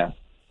you? Yeah.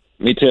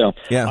 Me too.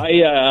 Yeah.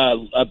 I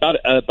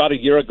about a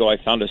year ago, I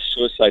found a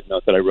suicide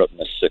note that I wrote in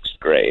the 6th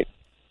grade,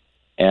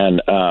 and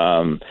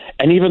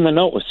even the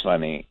note was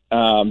funny.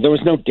 There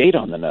was no date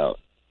on the note,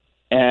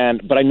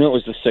 but I knew it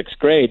was the 6th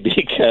grade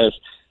because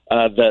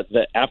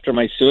the after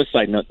my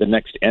suicide note, the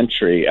next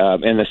entry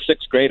in the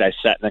 6th grade, I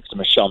sat next to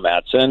Michelle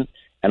Madsen.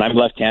 And I'm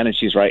left-handed,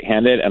 she's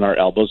right-handed, and our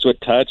elbows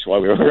would touch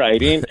while we were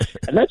writing.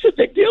 And that's a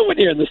big deal when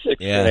you're in the 6th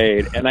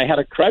grade. And I had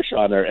a crush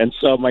on her. And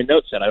so my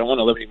note said, I don't want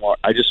to live anymore.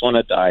 I just want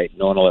to die.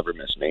 No one will ever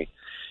miss me.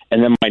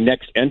 And then my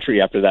next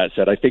entry after that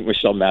said, I think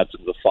Michelle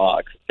Madsen's a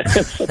fox.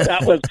 So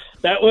that was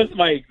That was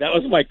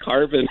my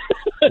carbon.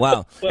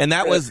 Wow. And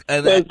that was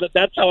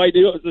that's how I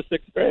knew it was the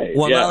sixth grade.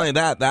 Well, not only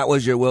that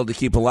was your will to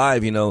keep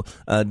alive.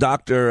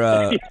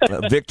 Dr.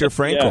 Viktor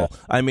Frankl. Yeah.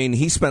 I mean,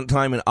 he spent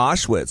time in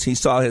Auschwitz. He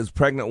saw his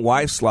pregnant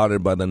wife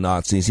slaughtered by the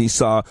Nazis. He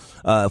saw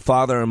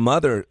father and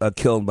mother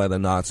killed by the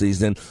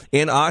Nazis. And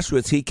in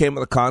Auschwitz, he came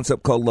with a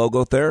concept called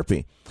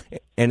logotherapy.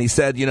 And he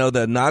said,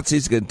 the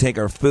Nazis could take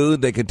our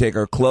food, they could take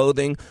our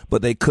clothing,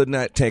 but they could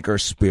not take our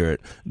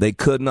spirit. They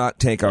could not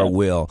take our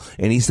will.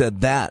 And he said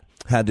that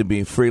had to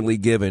be freely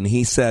given.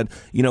 He said,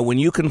 when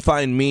you can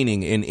find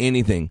meaning in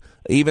anything,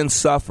 even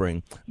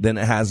suffering, then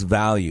it has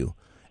value.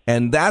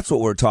 And that's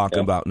what we're talking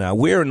about now.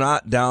 We're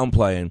not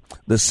downplaying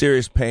the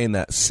serious pain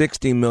that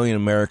 60 million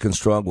Americans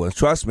struggle with.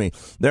 Trust me,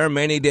 there are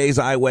many days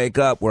I wake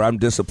up where I'm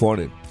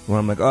disappointed, where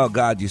I'm like, oh,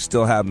 God, you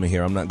still have me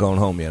here. I'm not going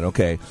home yet.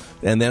 Okay.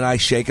 And then I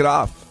shake it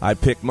off. I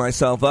pick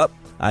myself up.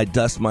 I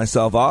dust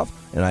myself off,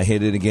 and I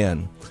hit it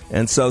again.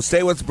 And so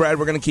stay with us, Brad.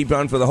 We're going to keep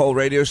on for the whole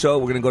radio show.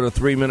 We're going to go to a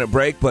 3-minute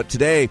break. But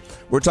today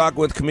we're talking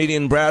with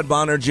comedian Brad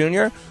Bonner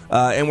Jr.,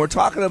 and we're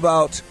talking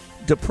about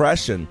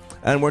depression,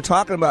 and we're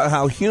talking about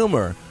how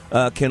humor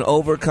can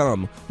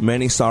overcome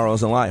many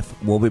sorrows in life.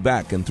 We'll be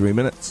back in 3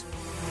 minutes.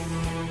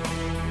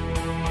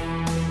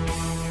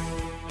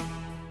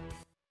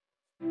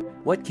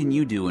 What can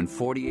you do in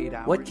 48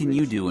 hours? What can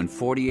you do in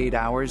 48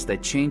 hours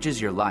that changes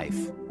your life?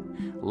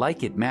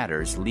 Like It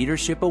Matters,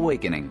 Leadership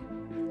Awakening.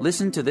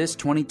 Listen to this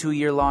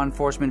 22-year law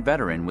enforcement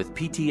veteran with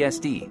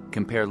PTSD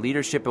compare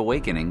Leadership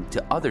Awakening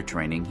to other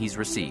training he's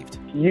received.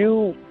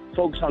 You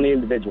focus on the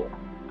individual.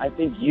 I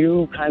think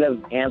you kind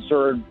of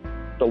answered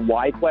the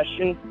why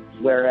question,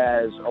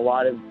 whereas a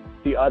lot of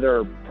the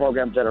other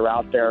programs that are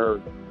out there,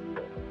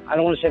 I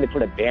don't want to say they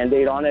put a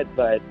Band-Aid on it,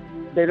 but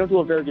they don't do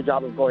a very good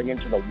job of going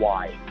into the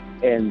why.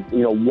 And,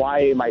 why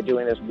am I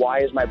doing this? Why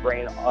is my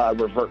brain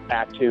revert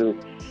back to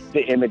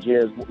the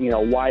images?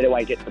 Why do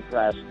I get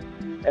depressed?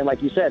 And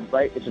like you said,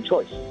 right, it's a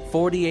choice.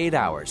 48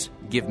 hours.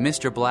 Give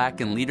Mr.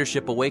 Black and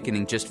Leadership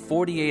Awakening just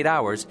 48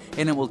 hours,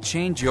 and it will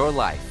change your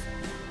life.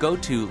 Go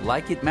to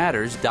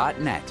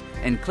likeitmatters.net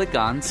and click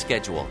on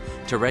Schedule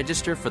to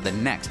register for the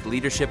next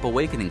Leadership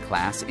Awakening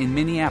class in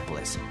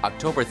Minneapolis,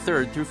 October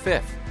 3rd through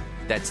 5th.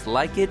 That's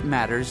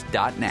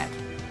likeitmatters.net.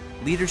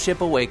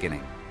 Leadership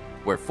Awakening,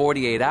 where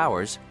 48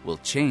 hours will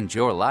change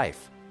your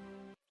life.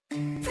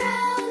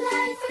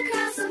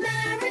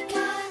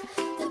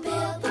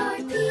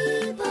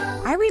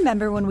 I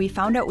remember when we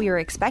found out we were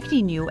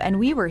expecting you, and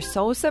we were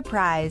so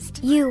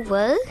surprised. You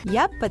were?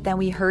 Yep, but then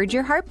we heard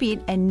your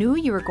heartbeat and knew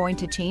you were going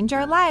to change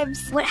our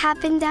lives. What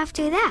happened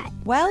after that?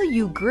 Well,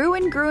 you grew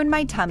and grew in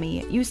my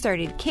tummy. You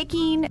started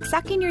kicking,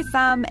 sucking your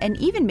thumb, and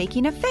even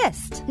making a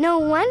fist. No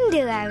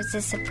wonder I was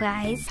a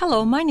surprise.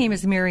 Hello, my name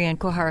is Marianne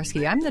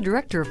Koharski. I'm the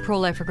director of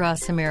Pro-Life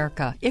Across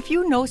America. If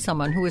you know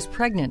someone who is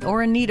pregnant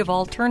or in need of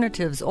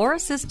alternatives or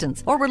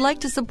assistance or would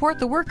like to support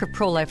the work of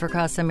Pro-Life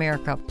Across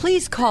America,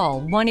 please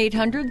call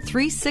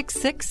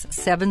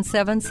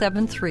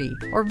 1-800-366-7773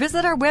 or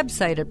visit our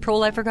website at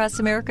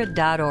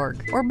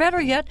prolifeacrossamerica.org. Or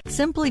better yet,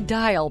 simply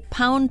dial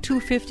pound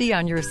 250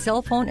 on your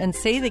cell phone and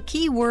say the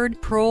keyword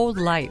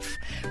pro-life.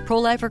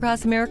 Pro-Life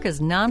Across America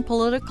is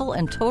non-political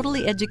and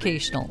totally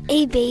educational.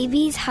 A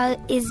baby's heart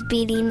is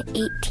beating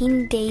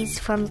 18 days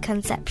from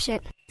conception.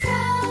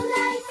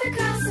 Pro-Life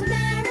Across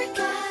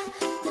America,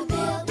 the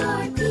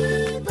Billboard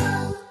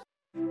people.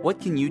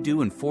 What can you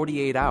do in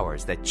 48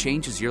 hours that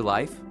changes your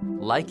life?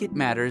 Like It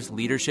Matters,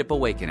 Leadership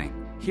Awakening.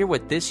 Hear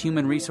what this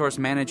human resource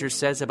manager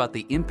says about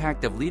the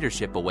impact of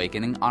Leadership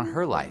Awakening on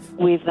her life.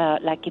 With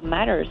Like It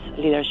Matters,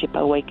 Leadership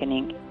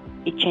Awakening,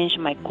 it changed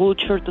my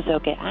culture to say,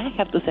 okay, I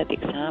have to set the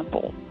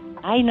example.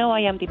 I know I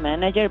am the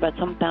manager, but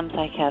sometimes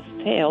I have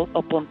failed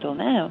up until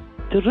now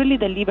to really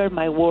deliver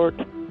my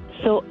word.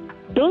 So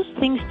those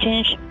things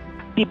changed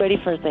the very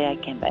first day I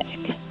came back.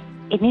 And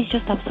it's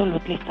just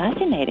absolutely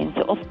fascinating.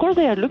 So, of course,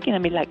 they are looking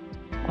at me like,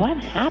 what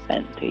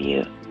happened to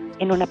you?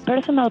 And on a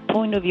personal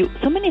point of view,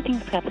 so many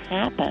things have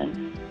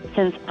happened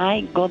since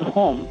I got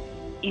home.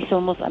 It's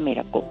almost a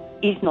miracle.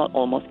 It's not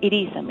almost, it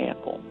is a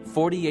miracle.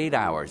 48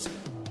 hours.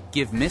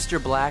 Give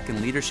Mr. Black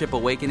and Leadership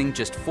Awakening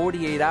just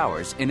 48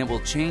 hours and it will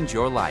change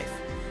your life.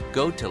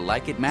 Go to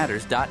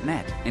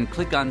likeitmatters.net and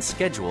click on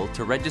Schedule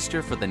to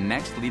register for the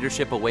next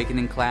Leadership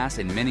Awakening class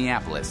in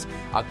Minneapolis,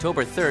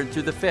 October 3rd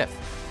through the 5th.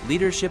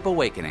 Leadership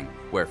Awakening,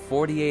 where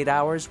 48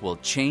 hours will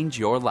change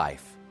your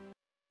life.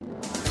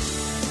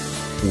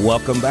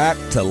 Welcome back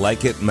to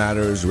Like It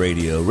Matters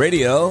Radio.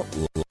 Radio,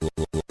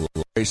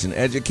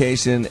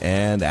 education,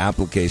 and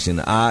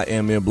application. I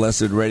am your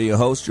blessed radio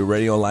host, your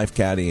radio life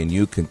caddy, and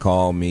you can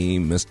call me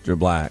Mr.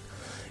 Black.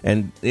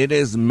 And it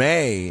is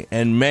May,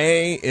 and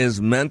May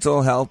is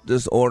Mental Health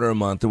Disorder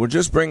Month. And we're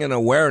just bringing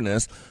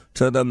awareness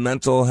to the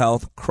mental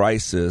health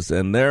crisis.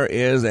 And there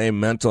is a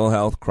mental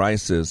health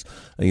crisis.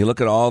 And you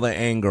look at all the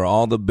anger,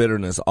 all the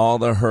bitterness, all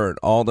the hurt,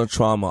 all the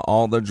trauma,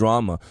 all the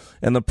drama.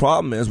 And the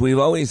problem is we've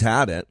always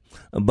had it,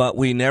 but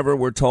we never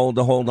were told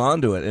to hold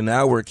on to it. And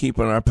now we're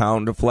keeping our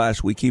pound of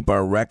flesh. We keep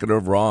our record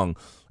of wrong.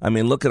 I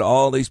mean, look at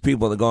all these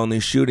people that go on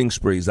these shooting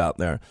sprees out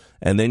there,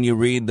 and then you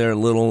read their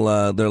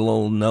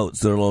little notes,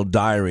 their little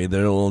diary,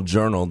 their little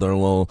journal, their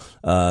little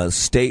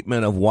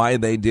statement of why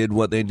they did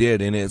what they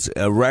did, and it's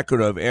a record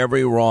of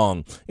every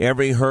wrong,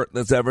 every hurt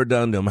that's ever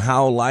done to them,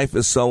 how life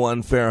is so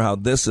unfair, how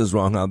this is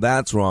wrong, how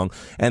that's wrong,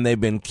 and they've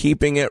been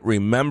keeping it,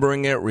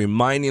 remembering it,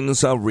 reminding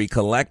themselves,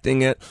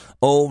 recollecting it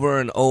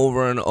over and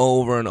over and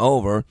over and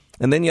over,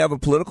 and then you have a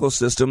political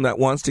system that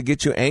wants to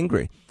get you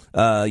angry.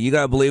 You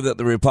got to believe that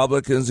the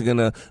Republicans are going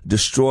to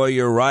destroy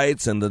your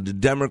rights and the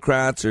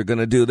Democrats are going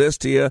to do this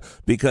to you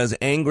because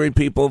angry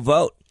people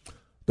vote.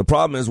 The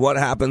problem is what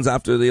happens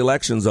after the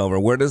election's over.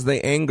 Where does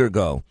the anger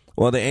go?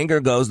 Well, the anger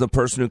goes to the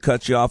person who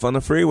cuts you off on the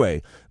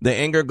freeway. The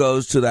anger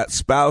goes to that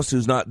spouse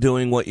who's not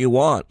doing what you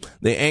want.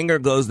 The anger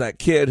goes to that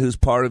kid who's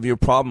part of your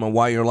problem and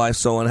why your life's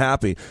so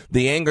unhappy.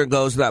 The anger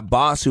goes to that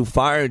boss who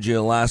fired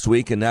you last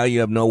week and now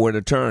you have nowhere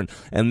to turn.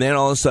 And then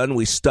all of a sudden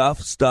we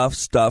stuff,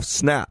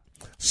 snap.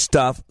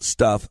 Stuff,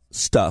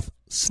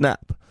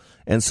 snap.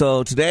 And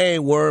so today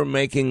we're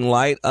making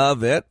light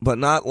of it, but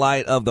not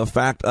light of the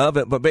fact of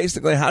it, but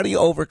basically how do you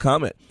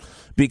overcome it?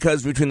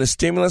 Because between the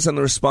stimulus and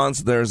the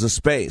response, there's a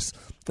space.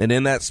 And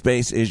in that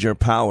space is your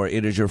power.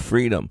 It is your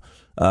freedom.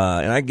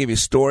 And I can give you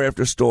story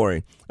after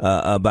story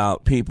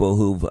about people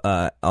who've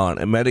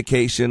on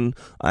medication,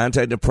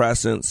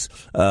 antidepressants,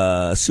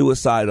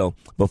 suicidal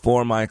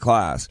before my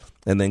class,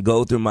 and then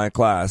go through my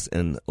class,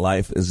 and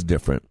life is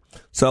different.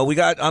 So we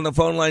got on the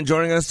phone line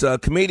joining us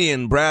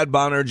comedian Brad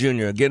Bonner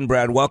Jr. Again,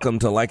 Brad, welcome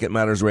to Like It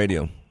Matters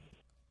Radio.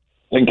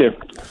 Thank you.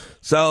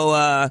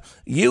 So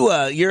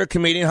you're a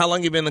comedian. How long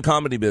have you been in the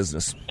comedy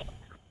business?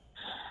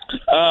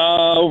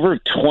 Over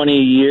 20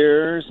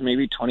 years,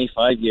 maybe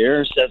 25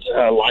 years. That's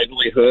a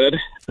livelihood.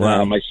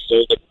 Wow. I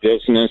started a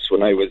business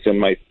when I was in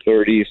my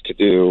 30s to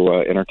do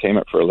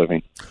entertainment for a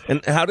living.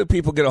 And how do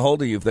people get a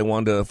hold of you if they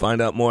want to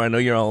find out more? I know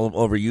you're all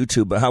over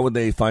YouTube, but how would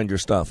they find your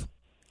stuff?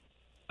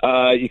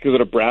 You can go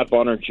to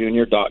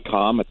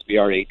bradbonnerjr.com. It's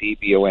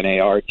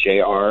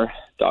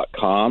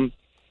BradBonnerJR.com.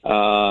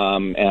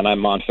 And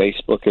I'm on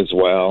Facebook as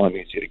well. I'm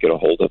easy to get a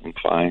hold of and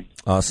find.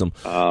 Awesome.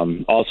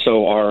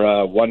 Also,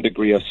 our 1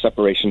 Degree of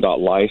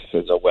Separation.life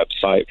is a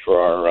website for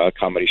our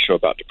comedy show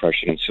about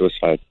depression and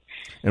suicide.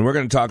 And we're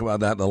going to talk about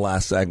that in the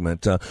last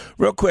segment.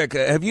 Real quick,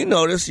 have you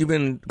noticed you've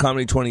been in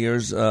comedy 20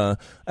 years? At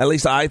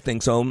least I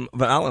think so.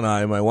 Val and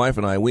I, my wife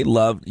and I, we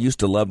used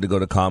to love to go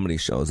to comedy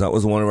shows. That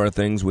was one of our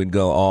things. We'd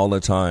go all the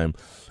time.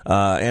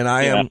 And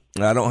I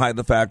don't hide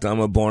the fact I'm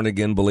a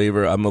born-again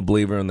believer. I'm a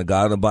believer in the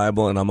God of the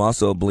Bible, and I'm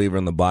also a believer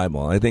in the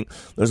Bible. I think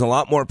there's a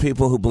lot more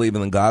people who believe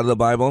in the God of the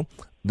Bible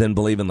than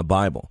believe in the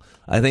Bible.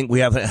 I think we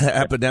have an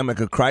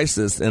epidemic of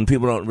crisis, and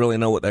people don't really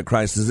know what that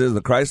crisis is.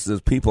 The crisis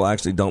is people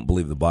actually don't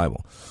believe the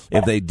Bible.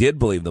 If they did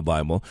believe the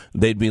Bible,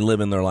 they'd be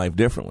living their life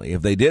differently.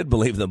 If they did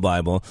believe the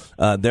Bible,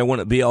 there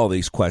wouldn't be all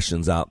these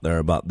questions out there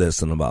about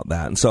this and about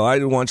that. And so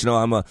I want you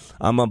to know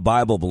I'm a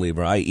Bible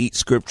believer. I eat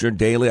Scripture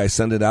daily. I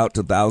send it out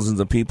to thousands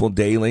of people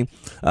daily.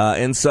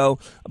 And so,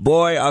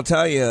 boy, I'll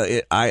tell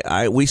you,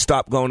 we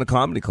stopped going to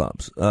comedy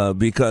clubs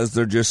because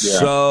they're just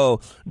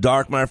so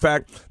dark. Matter of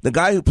fact, the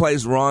guy who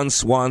plays Ron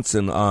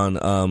Swanson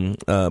on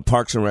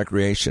Parks and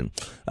Recreation,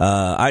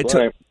 I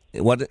got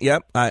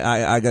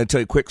to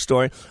tell you a quick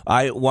story.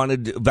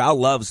 Val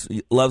loves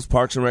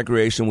Parks and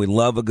Recreation. We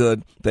love a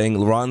good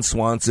thing. Ron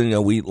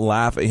Swanson, we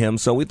laugh at him.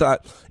 So we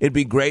thought it'd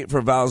be great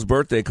for Val's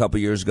birthday a couple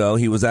years ago.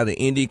 He was at an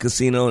Indy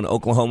casino in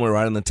Oklahoma,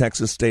 right on the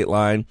Texas state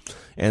line.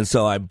 And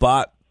so I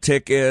bought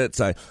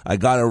tickets. I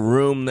got a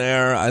room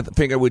there. I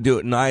figured we'd do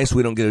it nice.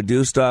 We don't get to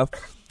do stuff.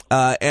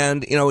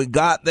 And we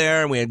got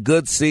there and we had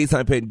good seats.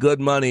 I paid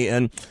good money,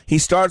 and he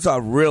starts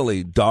off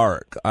really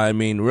dark. I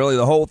mean, really,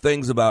 the whole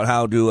thing's about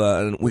how to.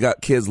 And we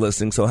got kids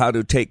listening, so how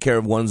to take care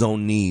of one's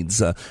own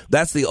needs.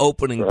 That's the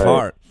opening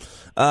part.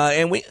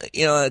 And we,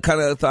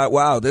 kind of thought,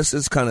 wow, this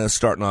is kind of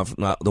starting off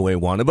not the way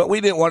we wanted. But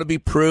we didn't want to be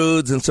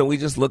prudes, and so we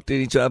just looked at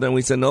each other and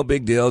we said, no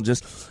big deal,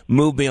 just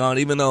move me on.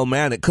 Even though,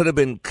 man, it could have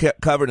been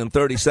covered in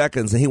 30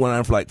 seconds, and he went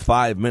on for like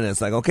 5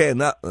 minutes. Like, okay.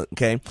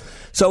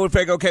 So we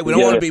figured, okay, we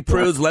don't want to be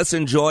prudes. Let's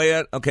enjoy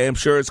it. Okay, I'm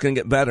sure it's going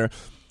to get better.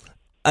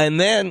 And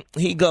then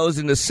he goes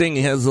into singing.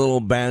 He has a little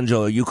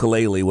banjo, a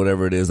ukulele,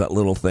 whatever it is, that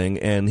little thing.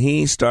 And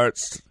he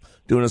starts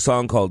doing a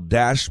song called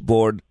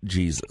Dashboard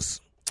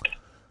Jesus.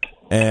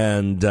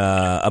 And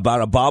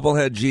about a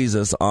bobblehead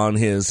Jesus on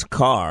his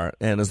car.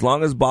 And as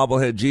long as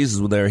bobblehead Jesus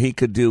was there, he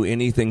could do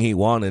anything he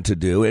wanted to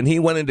do. And he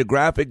went into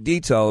graphic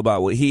detail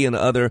about what he and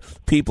other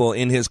people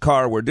in his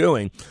car were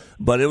doing.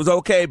 But it was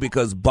okay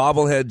because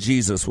bobblehead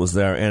Jesus was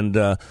there. And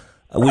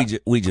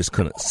we just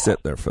couldn't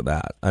sit there for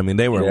that. I mean,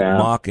 they were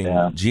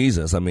mocking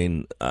Jesus. I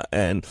mean,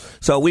 and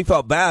so we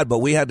felt bad, but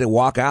we had to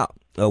walk out.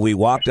 we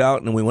walked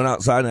out and we went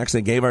outside and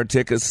actually gave our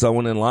tickets to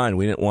someone in line.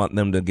 We didn't want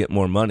them to get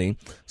more money.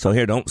 So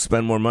here, don't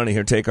spend more money.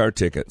 Here, take our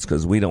tickets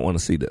because we don't want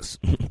to see this.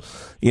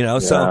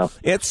 So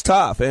it's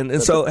tough.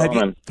 And so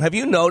have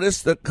you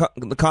noticed that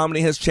the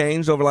comedy has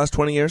changed over the last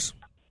 20 years?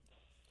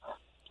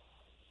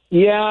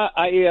 Yeah,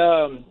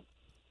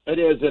 it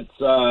is.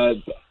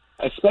 It's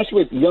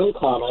especially with young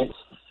comics.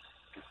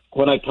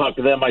 When I talk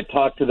to them,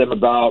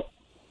 about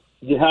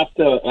you have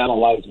to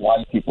analyze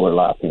why people are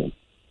laughing.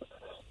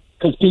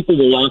 Because people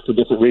will laugh for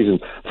different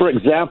reasons. For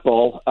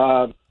example,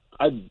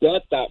 I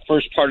bet that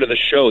first part of the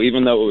show,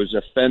 even though it was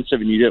offensive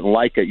and you didn't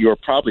like it, you were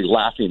probably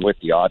laughing with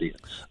the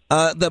audience.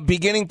 The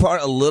beginning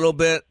part a little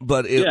bit,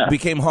 but it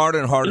became harder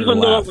and harder to laugh.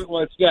 Even though it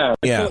was,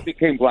 it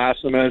became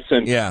blasphemous.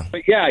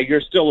 But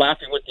you're still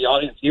laughing with the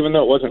audience, even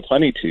though it wasn't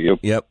funny to you.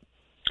 Yep.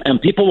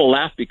 And people will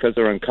laugh because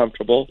they're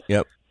uncomfortable.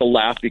 Yep. They'll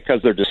laugh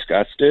because they're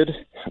disgusted.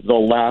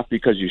 They'll laugh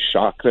because you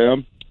shock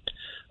them.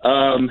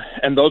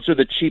 And those are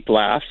the cheap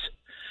laughs.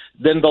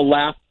 Then they'll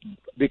laugh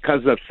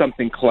because of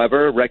something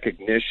clever,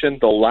 recognition.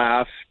 They'll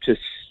laugh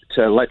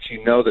to let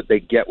you know that they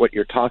get what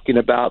you're talking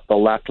about.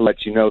 They'll laugh to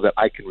let you know that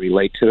I can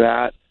relate to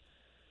that.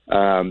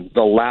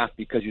 They'll laugh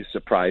because you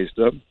surprised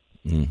them.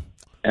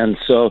 And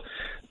so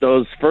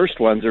those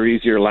first ones are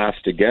easier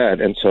laughs to get.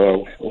 And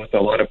so with a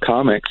lot of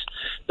comics,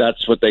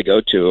 that's what they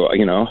go to.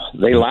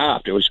 They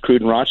laughed. It was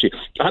crude and raunchy.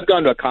 I've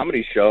gone to a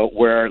comedy show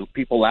where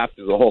people laughed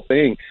through the whole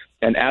thing.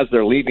 And as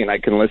they're leaving, I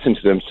can listen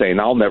to them saying,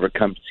 I'll never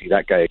come to see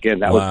that guy again.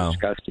 That was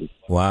disgusting.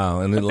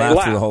 Wow. And they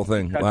laughed through the whole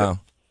thing. Wow.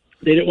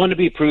 They didn't want to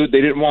be prude.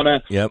 They didn't want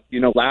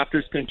to,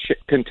 laughter's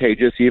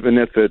contagious, even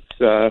if it's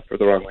for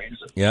the wrong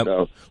reason. Yep.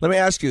 So, let me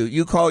ask you,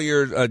 you call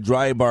your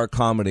dry bar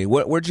comedy.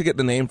 Where'd you get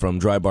the name from,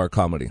 dry bar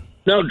comedy?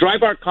 No, dry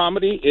bar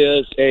comedy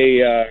is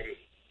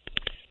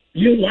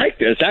you like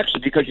this,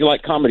 actually, because you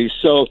like comedy.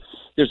 So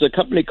there's a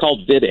company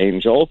called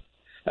VidAngel.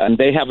 And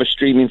they have a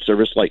streaming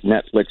service like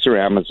Netflix or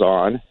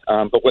Amazon.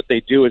 But what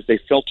they do is they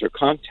filter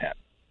content.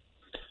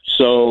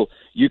 So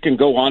you can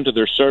go onto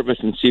their service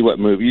and see what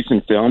movies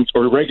and films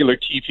or regular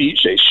TV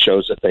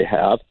shows that they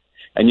have.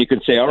 And you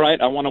can say, all right,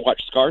 I want to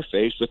watch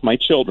Scarface with my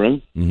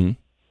children,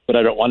 but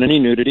I don't want any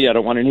nudity. I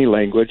don't want any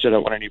language. I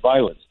don't want any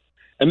violence.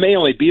 It may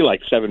only be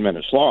like 7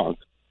 minutes long,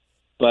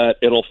 but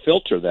it'll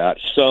filter that.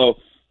 So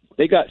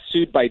they got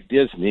sued by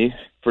Disney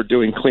for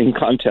doing clean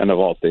content of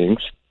all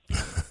things.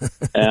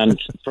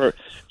 And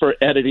for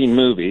editing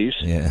movies.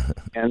 Yeah.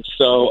 And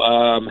so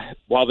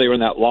while they were in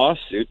that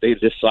lawsuit, they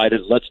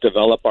decided, let's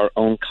develop our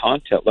own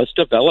content. Let's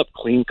develop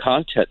clean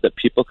content that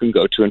people can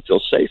go to and feel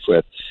safe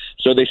with.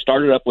 So they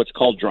started up what's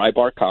called Dry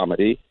Bar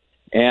Comedy,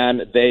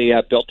 and they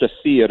built a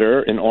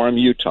theater in Orem,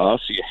 Utah,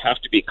 so you have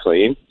to be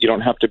clean. You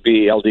don't have to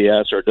be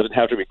LDS, or it doesn't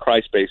have to be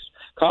Christ-based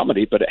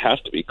comedy, but it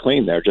has to be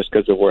clean there just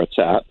because of where it's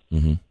at.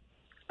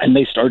 And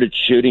they started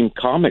shooting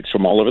comics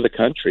from all over the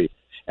country.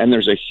 And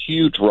there's a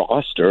huge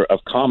roster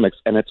of comics,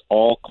 and it's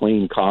all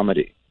clean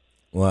comedy.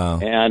 Wow!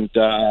 And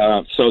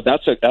so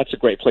that's a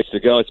great place to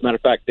go. As a matter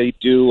of fact, they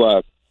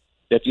do.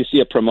 If you see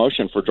a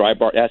promotion for Dry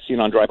Bar, as seen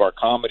on Dry Bar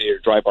Comedy or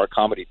Dry Bar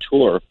Comedy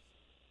Tour,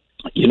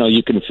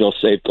 you can feel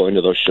safe going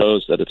to those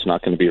shows that it's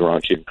not going to be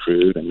raunchy and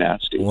crude and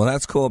nasty. Well,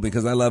 that's cool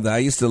because I love that. I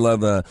used to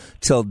love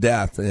Till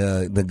Death,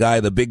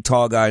 the big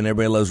tall guy, and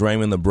everybody loves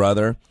Raymond the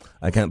brother.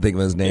 I can't think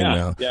of his name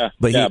now.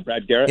 But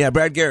Brad Garrett. Yeah,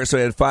 Brad Garrett. So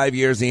he had 5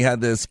 years, and he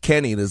had this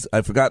Kenny.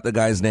 I forgot the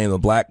guy's name. A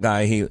black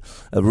guy.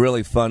 A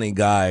really funny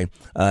guy.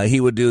 He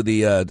would do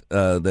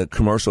the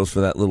commercials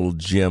for that little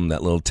gym,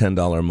 that little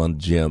 $10 a month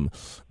gym.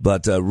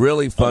 But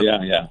really fun,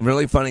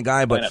 really funny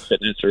guy. But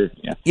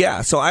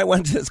so I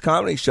went to his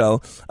comedy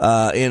show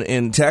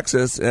in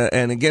Texas,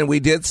 and again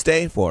we did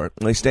stay for it.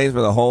 We stayed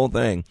for the whole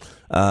thing.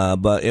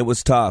 But it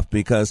was tough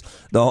because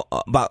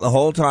about the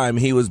whole time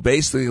he was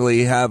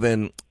basically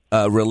having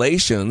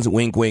relations,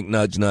 wink, wink,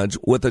 nudge, nudge,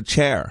 with a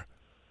chair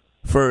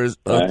through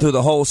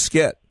the whole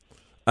skit.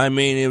 I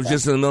mean, it was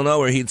just in the middle of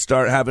nowhere. He'd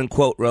start having,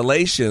 quote,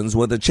 relations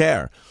with a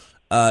chair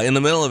in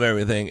the middle of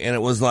everything. And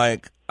it was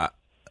like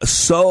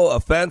so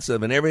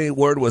offensive, and every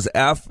word was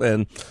F,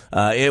 and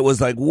it was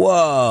like,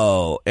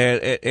 whoa.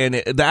 And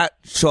that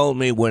showed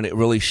me when it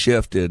really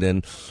shifted.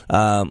 And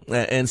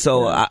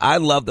so I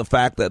love the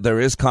fact that there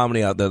is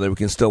comedy out there that we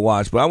can still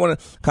watch. But I want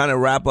to kind of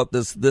wrap up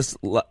this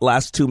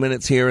last 2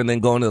 minutes here and then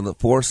go into the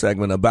fourth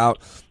segment about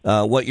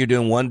what you're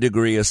doing, 1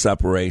 Degree of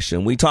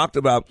Separation. We talked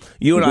about,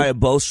 you and I have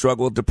both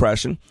struggled with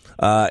depression,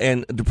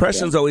 and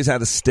depression's always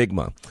had a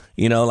stigma.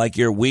 Like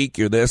you're weak,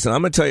 you're this. And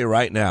I'm going to tell you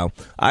right now,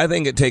 I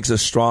think it takes a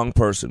strong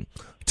person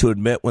to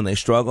admit when they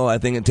struggle. I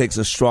think it takes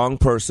a strong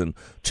person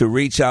to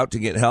reach out to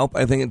get help.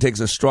 I think it takes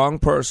a strong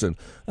person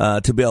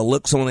to be able to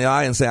look someone in the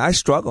eye and say, I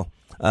struggle.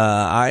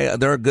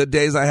 There are good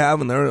days I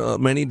have, and there are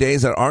many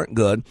days that aren't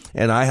good,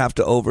 and I have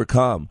to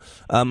overcome.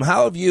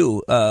 How have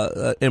you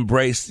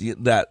embraced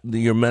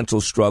your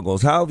mental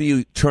struggles? How have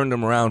you turned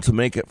them around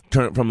to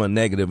turn it from a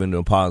negative into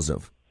a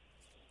positive?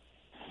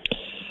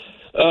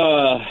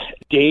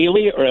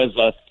 Daily or as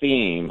a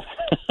theme?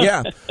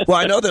 Yeah. Well,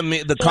 I know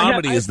the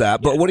comedy is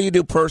that, but what do you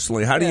do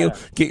personally? How do you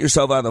get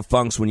yourself out of the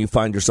funks when you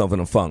find yourself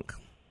in a funk?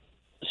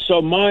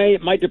 So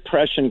my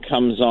depression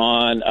comes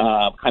on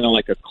kind of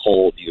like a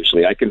cold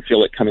usually. I can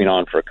feel it coming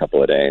on for a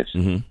couple of days.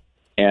 Mm-hmm.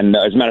 And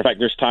as a matter of fact,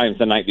 there's times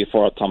the night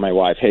before I'll tell my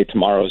wife, hey,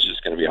 tomorrow's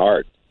just going to be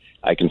hard.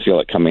 I can feel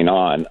it coming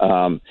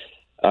on.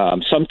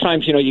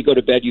 Sometimes, you go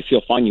to bed, you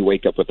feel fine, you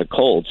wake up with a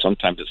cold.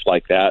 Sometimes it's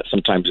like that.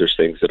 Sometimes there's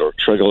things that will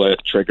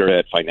trigger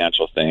it,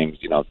 financial things,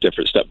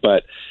 different stuff.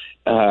 But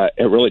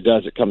it really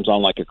does. It comes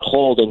on like a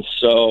cold. And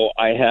so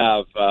I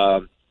have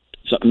some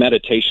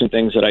meditation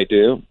things that I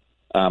do.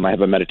 I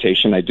have a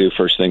meditation I do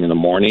first thing in the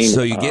morning.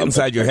 So you get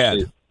inside your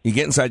head. You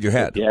get inside your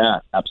head. Yeah,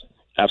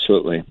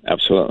 absolutely.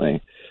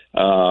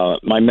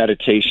 My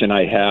meditation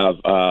I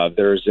have,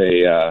 there's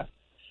a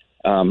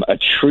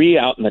tree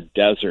out in the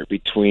desert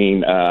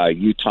between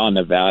Utah and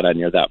Nevada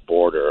near that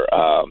border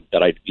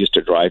that I used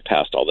to drive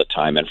past all the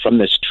time. And from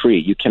this tree,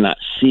 you cannot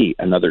see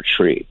another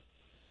tree.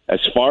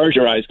 As far as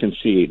your eyes can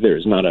see, there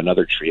is not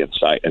another tree in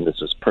sight. And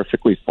this is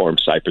perfectly formed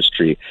cypress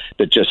tree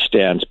that just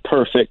stands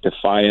perfect,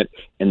 defiant,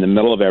 in the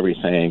middle of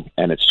everything,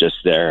 and it's just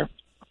there.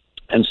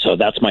 And so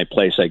that's my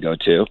place I go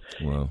to.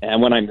 Wow.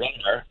 And when I'm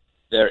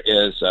there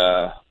is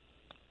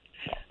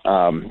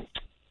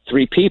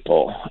 3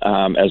 people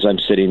as I'm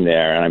sitting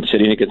there, and I'm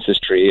sitting against this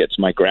tree. It's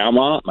my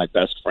grandma, my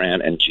best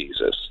friend, and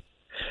Jesus.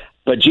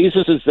 But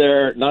Jesus is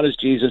there, not as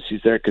Jesus.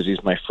 He's there because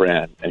he's my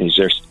friend, and he's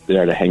just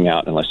there to hang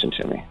out and listen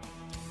to me.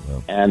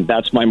 Wow. And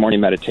that's my morning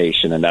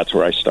meditation, and that's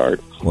where I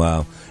start.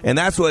 Wow. And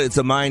that's what it's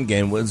a mind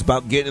game. It's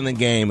about getting in the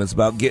game. It's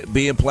about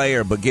being a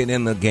player, but getting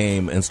in the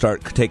game and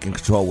start taking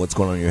control of what's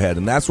going on in your head.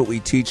 And that's what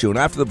we teach you. And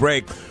after the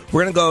break,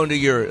 we're going to go into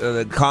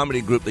your comedy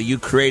group that you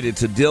created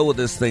to deal with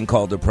this thing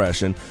called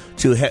depression,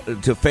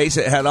 to face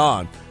it head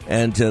on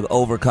and to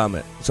overcome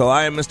it. So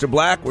I am Mr.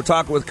 Black. We're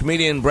talking with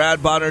comedian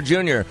Brad Bonner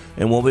Jr.,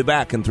 and we'll be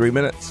back in 3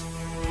 minutes.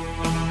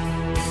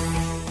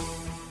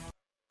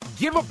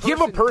 Give a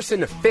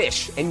person a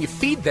fish and you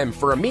feed them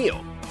for a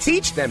meal.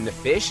 Teach them to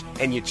fish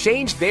and you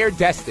change their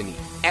destiny.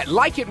 At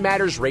Like It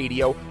Matters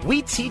Radio,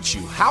 we teach you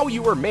how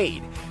you are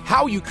made,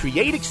 how you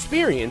create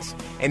experience,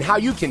 and how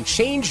you can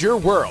change your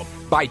world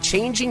by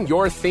changing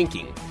your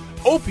thinking.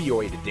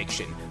 Opioid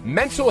addiction,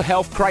 mental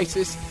health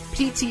crisis,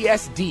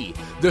 PTSD,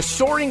 the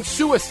soaring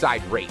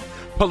suicide rate,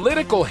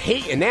 political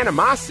hate and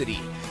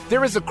animosity.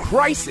 There is a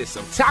crisis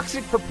of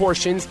toxic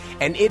proportions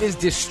and it is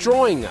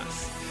destroying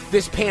us.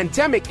 This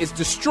pandemic is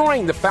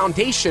destroying the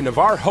foundation of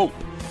our hope.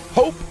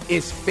 Hope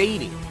is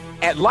fading.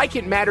 At Like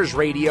It Matters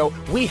Radio,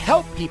 we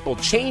help people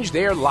change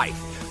their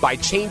life by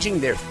changing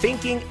their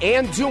thinking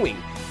and doing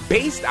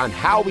based on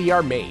how we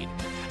are made.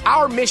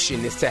 Our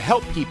mission is to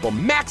help people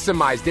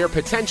maximize their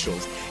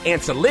potentials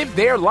and to live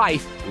their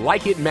life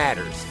like it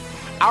matters.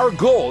 Our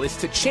goal is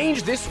to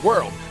change this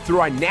world through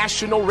our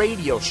national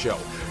radio show,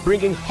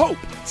 bringing hope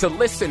to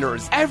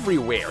listeners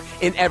everywhere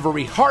in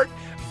every heart,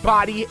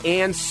 body,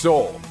 and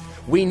soul.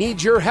 We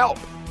need your help,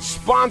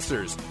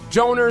 sponsors,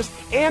 donors,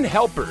 and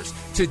helpers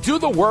to do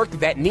the work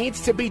that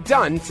needs to be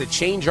done to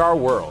change our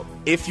world.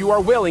 If you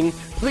are willing,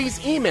 please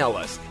email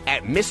us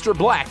at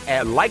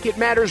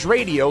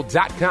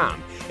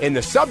MrBlack@LikeItMattersRadio.com. In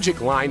the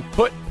subject line,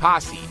 put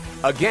Posse.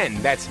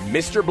 Again, that's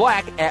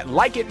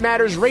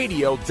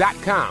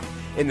MrBlack@LikeItMattersRadio.com.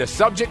 In the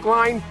subject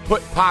line,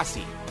 put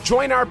Posse.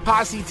 Join our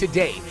posse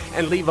today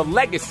and leave a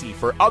legacy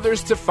for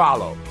others to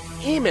follow.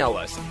 Email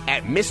us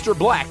at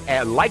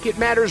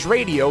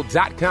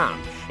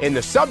MrBlack@LikeItMattersRadio.com. In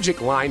the subject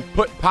line,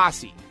 put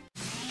Posse.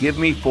 Give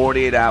me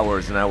 48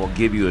 hours and I will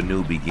give you a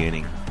new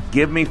beginning.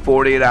 Give me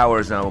 48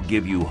 hours and I will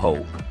give you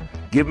hope.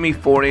 Give me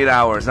 48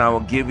 hours and I will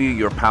give you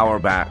your power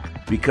back.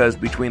 Because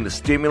between the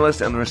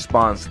stimulus and the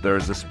response, there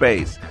is a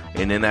space.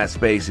 And in that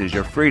space is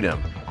your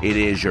freedom. It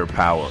is your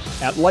power.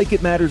 At Like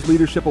It Matters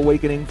Leadership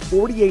Awakening,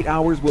 48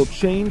 hours will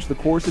change the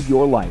course of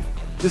your life.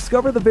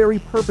 Discover the very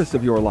purpose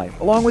of your life,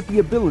 along with the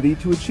ability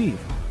to achieve.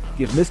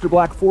 Give Mr.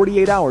 Black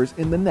 48 hours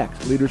in the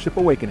next Leadership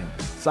Awakening.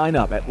 Sign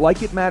up at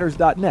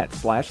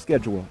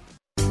likeitmatters.net/schedule.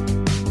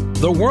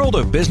 The world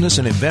of business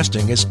and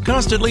investing is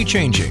constantly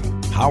changing.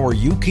 How are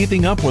you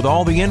keeping up with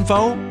all the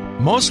info?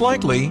 Most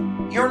likely,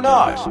 you're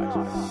not.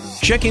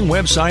 Checking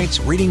websites,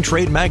 reading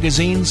trade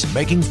magazines,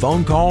 making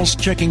phone calls,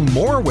 checking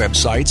more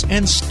websites,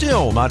 and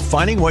still not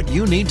finding what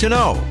you need to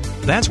know.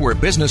 That's where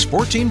Business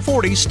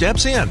 1440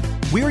 steps in.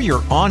 We're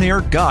your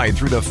on-air guide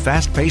through the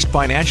fast-paced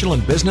financial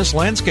and business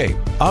landscape.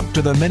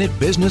 Up-to-the-minute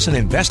business and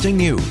investing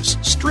news.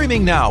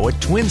 Streaming now at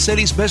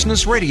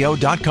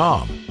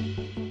TwinCitiesBusinessRadio.com.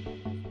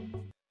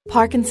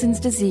 Parkinson's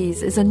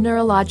disease is a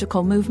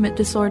neurological movement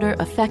disorder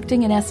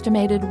affecting an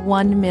estimated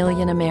 1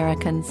 million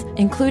Americans,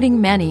 including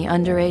many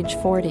under age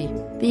 40.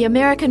 The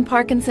American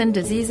Parkinson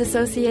Disease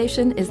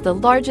Association is the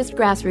largest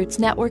grassroots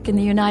network in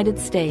the United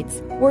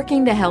States,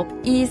 working to help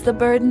ease the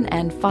burden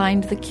and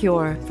find the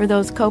cure for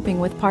those coping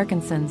with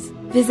Parkinson's.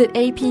 Visit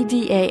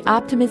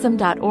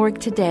apdaoptimism.org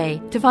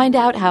today to find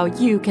out how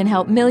you can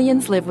help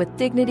millions live with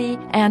dignity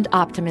and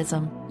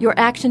optimism. Your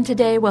action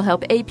today will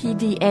help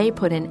APDA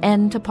put an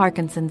end to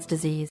Parkinson's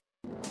disease.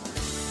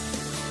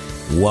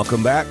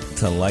 Welcome back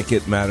to Like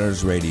It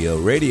Matters Radio.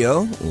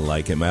 Radio,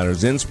 like it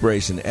matters,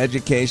 inspiration,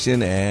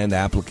 education, and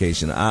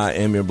application. I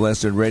am your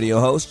blessed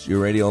radio host,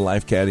 your radio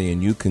life caddy,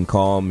 and you can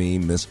call me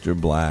Mr.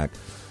 Black.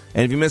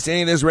 And if you miss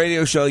any of this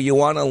radio show, you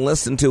want to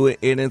listen to it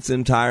in its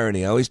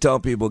entirety. I always tell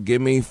people,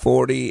 give me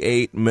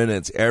 48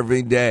 minutes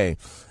every day,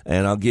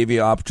 and I'll give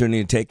you an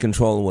opportunity to take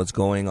control of what's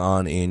going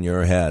on in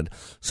your head.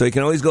 So you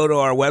can always go to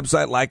our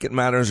website,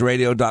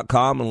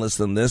 likeitmattersradio.com, and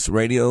listen to this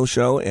radio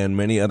show and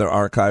many other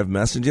archive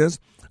messages.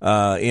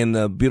 In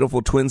the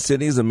beautiful Twin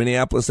Cities of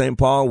Minneapolis, St.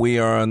 Paul, we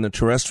are on the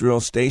terrestrial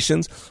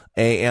stations,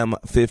 AM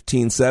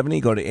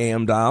 1570. Go to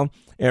AM dial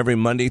every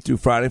Monday through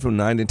Friday from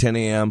 9 to 10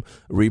 a.m.,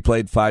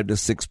 replayed 5 to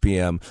 6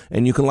 p.m.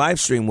 And you can live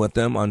stream with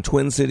them on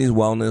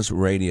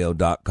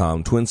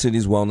TwinCitiesWellnessRadio.com,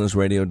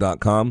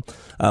 TwinCitiesWellnessRadio.com.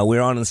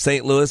 We're on in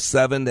St. Louis,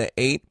 7 to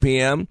 8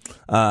 p.m.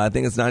 I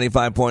think it's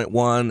 95.1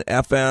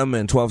 FM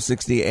and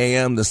 1260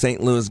 a.m., the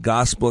St. Louis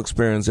Gospel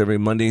Experience every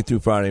Monday through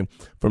Friday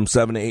from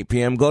 7 to 8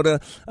 p.m. Go to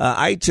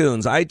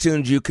iTunes.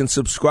 iTunes, you can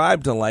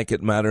subscribe to Like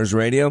It Matters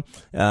Radio.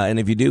 And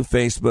if you do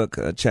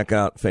Facebook, check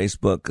out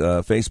Facebook,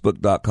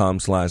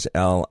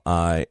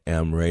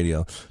 facebook.com/LIM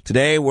Radio.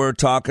 Today, we're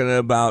talking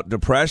about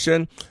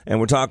depression,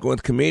 and we're talking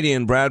with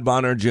comedian Brad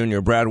Bonner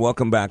Jr. Brad,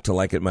 welcome back to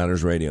Like It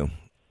Matters Radio.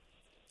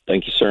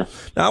 Thank you, sir.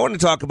 Now, I want to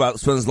talk about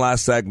this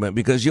last segment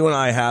because you and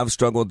I have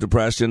struggled with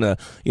depression.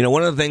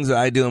 One of the things that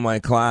I do in my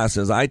class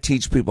is I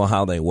teach people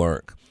how they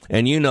work.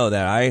 And you know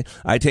that.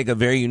 I take a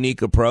very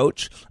unique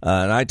approach,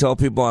 and I tell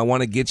people I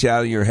want to get you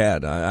out of your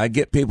head. I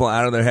get people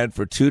out of their head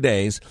for 2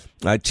 days.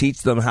 I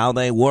teach them how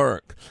they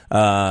work,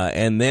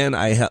 and then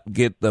I help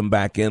get them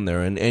back in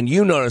there. And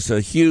you notice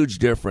a huge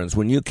difference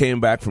when you came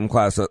back from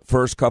class, the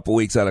first couple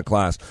weeks out of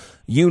class.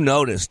 You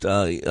noticed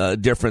a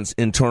difference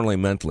internally,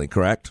 mentally,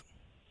 correct?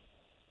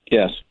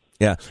 Yes.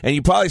 Yeah, and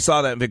you probably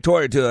saw that in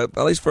Victoria, too. At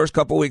least first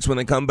couple of weeks when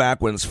they come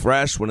back, when it's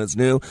fresh, when it's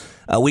new,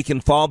 we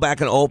can fall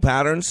back in old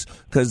patterns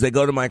because they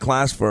go to my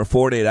class for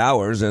 48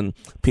 hours, and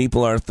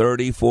people are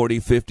 30, 40,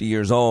 50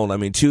 years old. I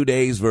mean, 2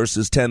 days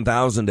versus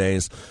 10,000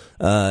 days.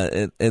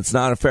 It's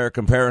not a fair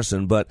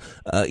comparison, but,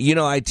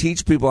 I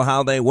teach people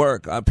how they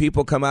work.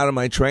 People come out of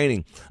my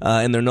training,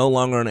 and they're no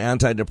longer on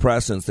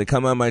antidepressants. They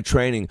come out of my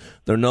training,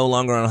 they're no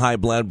longer on high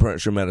blood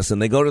pressure medicine.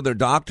 They go to their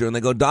doctor, and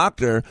they go,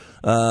 "Doctor,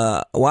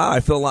 wow, I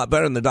feel a lot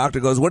better." And the doctor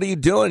goes, "What are you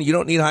doing? You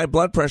don't need high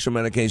blood pressure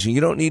medication.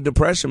 You don't need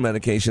depression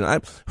medication."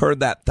 I've heard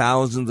that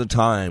thousands of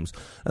times.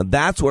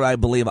 That's what I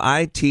believe.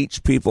 I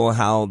teach people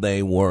how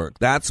they work.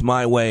 That's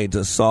my way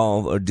to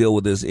solve or deal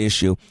with this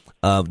issue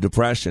of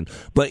depression.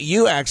 But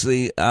you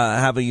actually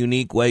have a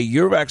unique way.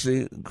 You've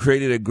actually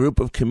created a group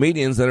of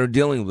comedians that are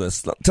dealing with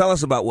this. Tell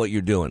us about what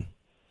you're doing.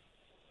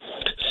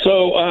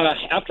 So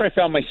after I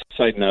found my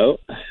suicide note,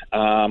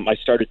 I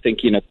started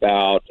thinking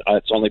about,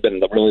 it's only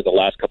been really the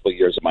last couple of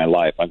years of my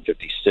life, I'm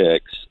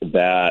 56,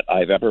 that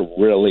I've ever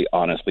really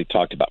honestly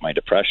talked about my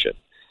depression.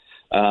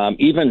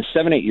 Even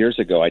 7-8 years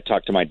ago, I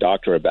talked to my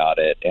doctor about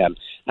it, and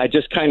I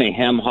just kind of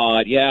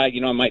hem-hawed, I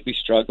might be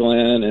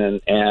struggling,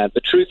 and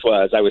the truth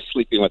was I was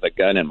sleeping with a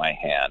gun in my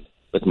hand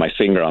with my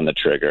finger on the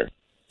trigger.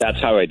 That's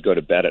how I'd go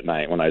to bed at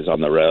night when I was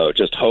on the road,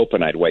 just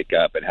hoping I'd wake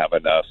up and have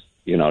enough,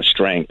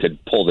 strength to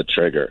pull the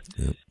trigger.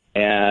 Yep.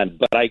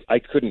 But I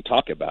couldn't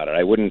talk about it.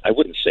 I wouldn't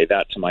say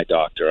that to my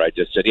doctor. I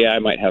just said, I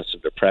might have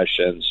some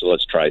depression, so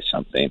let's try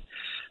something.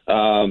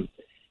 And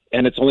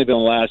it's only been the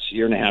last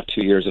year and a half,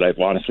 2 years that I've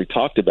honestly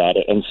talked about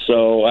it. And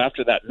so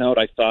after that note,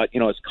 I thought,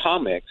 as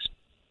comics,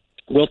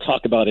 we'll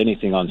talk about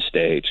anything on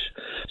stage.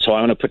 So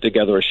I want to put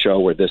together a show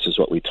where this is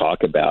what we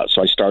talk about.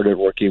 So I started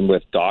working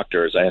with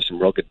doctors. I have some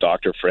real good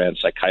doctor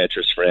friends,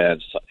 psychiatrist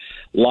friends,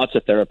 lots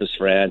of therapist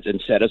friends,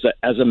 and said, as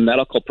a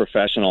medical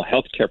professional,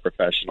 healthcare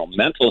professional,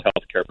 mental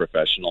health care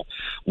professional,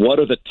 what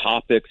are the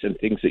topics and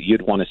things that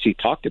you'd want to see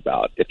talked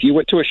about? If you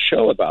went to a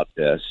show about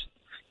this,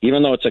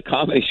 even though it's a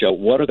comedy show,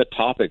 what are the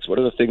topics? What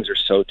are the things that are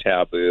so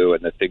taboo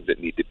and the things that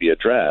need to be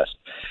addressed?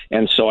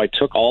 And so I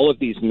took all of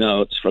these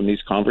notes from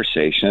these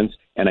conversations,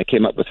 and I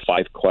came up with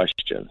 5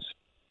 questions.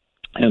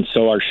 And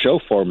so our show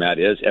format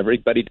is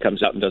everybody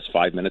comes out and does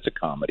 5 minutes of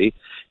comedy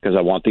because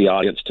I want the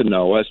audience to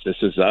know us.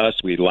 This is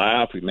us. We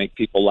laugh. We make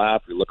people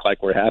laugh. We look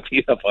like we're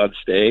happy up on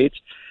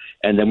stage.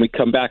 And then we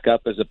come back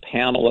up as a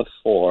panel of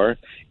 4,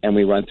 and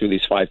we run through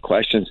these 5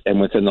 questions. And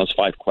within those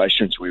 5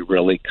 questions, we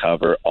really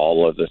cover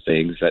all of the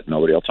things that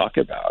nobody will talk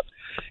about.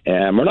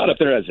 And we're not up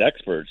there as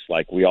experts.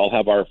 Like, we all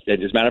have our – as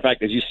a matter of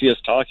fact, as you see us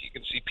talk, you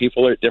can see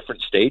people are at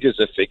different stages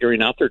of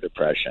figuring out their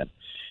depression.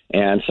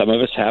 And some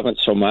of us haven't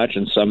so much,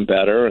 and some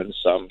better, and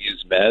some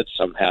use meds,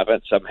 some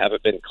haven't. Some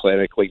haven't been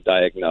clinically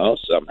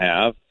diagnosed, some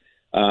have.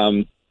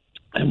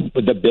 And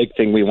the big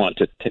thing we want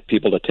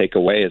people to take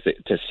away is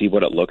to see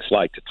what it looks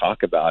like to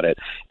talk about it.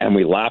 And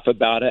we laugh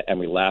about it, and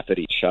we laugh at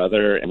each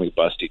other, and we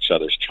bust each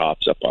other's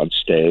chops up on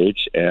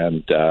stage.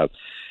 And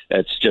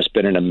it's just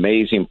been an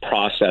amazing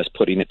process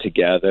putting it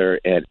together,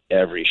 and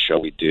every show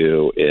we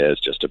do is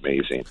just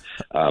amazing.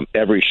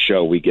 Every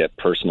show we get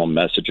personal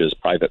messages,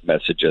 private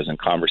messages, and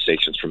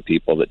conversations from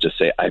people that just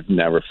say, I've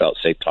never felt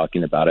safe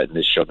talking about it, and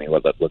this showed me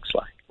what that looks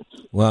like.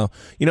 Well,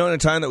 in a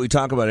time that we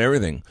talk about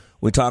everything,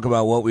 We talk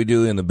about what we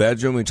do in the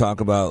bedroom. We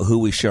talk about who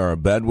we share our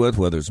bed with,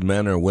 whether it's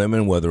men or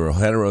women, whether we're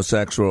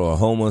heterosexual or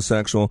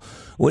homosexual.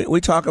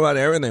 We talk about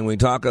everything. We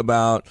talk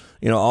about,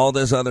 all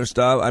this other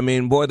stuff. I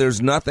mean, boy,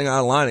 there's nothing out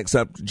of line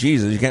except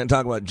Jesus. You can't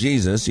talk about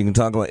Jesus. You can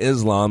talk about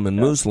Islam and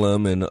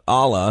Muslim and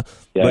Allah,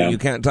 but you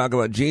can't talk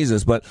about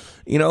Jesus. But,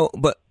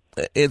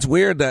 it's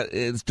weird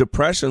that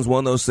depression is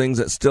one of those things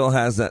that still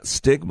has that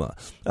stigma.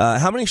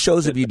 How many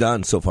shows have you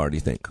done so far, do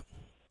you think?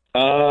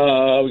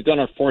 We've done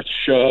our 4th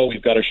show.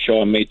 We've got a show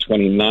on May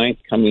 29th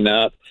coming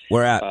up.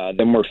 Where at?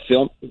 Then we're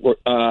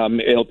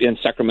it'll be in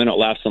Sacramento at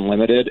Laughs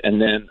Unlimited.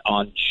 And then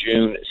on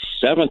June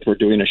 7th, we're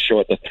doing a show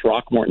at the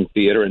Throckmorton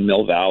Theater in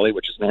Mill Valley,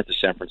 which is north of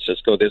San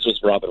Francisco. This was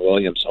Robin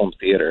Williams' home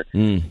theater.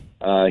 He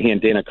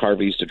and Dana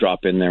Carvey used to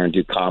drop in there and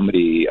do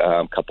comedy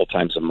a couple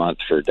times a month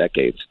for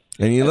decades.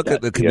 And you look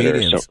at the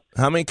comedians. So,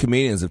 how many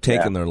comedians have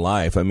taken their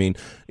life? I mean,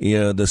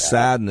 the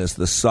sadness,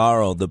 the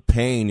sorrow, the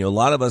pain. A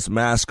lot of us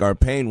mask our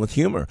pain with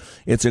humor.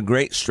 It's a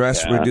great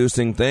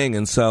stress-reducing thing.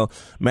 And so,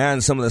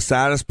 man, some of the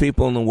saddest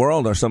people in the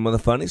world are some of the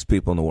funniest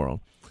people in the world.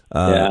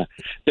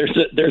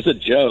 There's a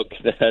joke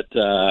that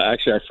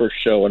actually our first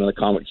show, one of the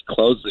comics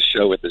closed the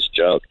show with this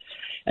joke.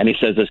 And he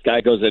says, this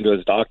guy goes into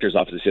his doctor's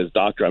office and says,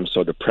 "Doctor, I'm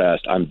so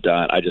depressed. I'm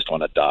done. I just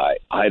want to die.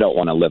 I don't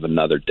want to live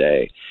another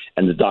day."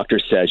 And the doctor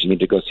says, "You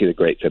need to go see the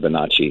great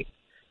Fibonacci."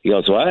 He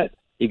goes, "What?"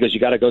 He goes, "You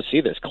got to go see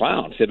this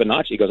clown,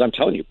 Fibonacci." He goes, "I'm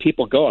telling you,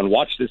 people go and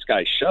watch this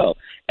guy's show,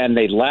 and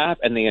they laugh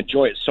and they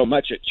enjoy it so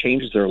much it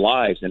changes their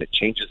lives and it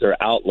changes their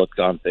outlook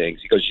on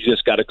things." He goes, "You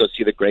just got to go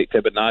see the great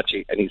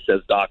Fibonacci." And he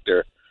says,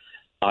 "Doctor,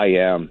 I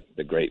am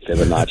the great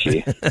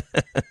Fibonacci."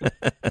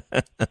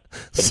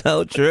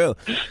 So true.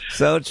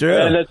 So true.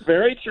 And it's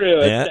very true.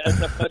 It's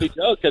a funny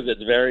joke because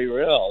it's very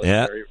real.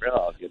 It's very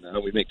real.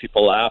 We make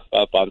people laugh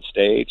up on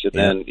stage, and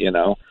then,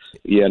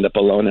 you end up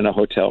alone in a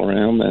hotel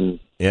room and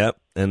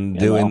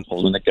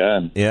holding a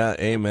gun. Yeah,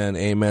 amen,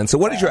 amen. So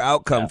what is your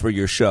outcome for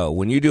your show?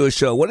 When you do a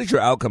show, what is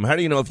your outcome? How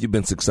do you know if you've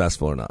been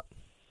successful or not?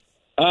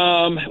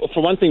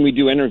 For one thing, we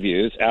do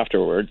interviews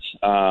afterwards.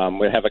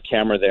 We have a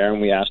camera there,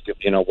 and we ask,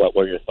 what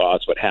were your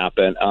thoughts, what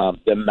happened.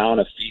 The amount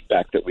of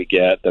feedback that we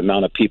get, the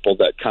amount of people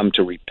that come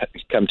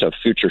to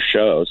future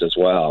shows as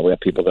well. We have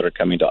people that are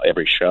coming to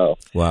every show.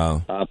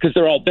 Wow. Because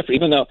they're all different.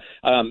 Even though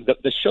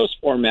the show's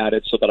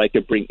formatted so that I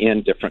can bring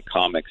in different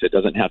comics. It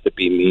doesn't have to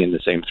be me and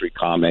the same 3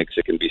 comics.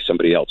 It can be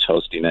somebody else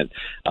hosting it.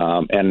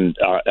 And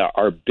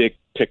our big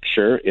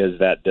picture is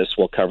that this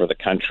will cover the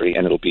country,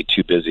 and it'll be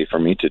too busy for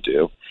me to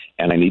do.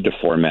 And I need to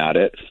format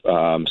it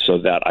so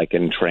that I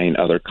can train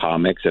other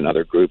comics and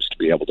other groups to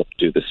be able to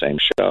do the same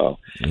show.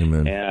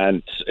 Amen.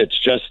 And it's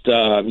just,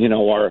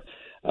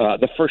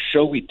 the first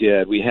show we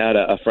did, we had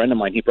a friend of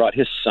mine. He brought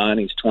his son.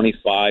 He's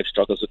 25,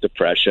 struggles with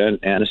depression.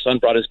 And his son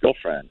brought his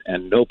girlfriend.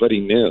 And nobody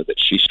knew that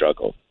she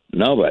struggled.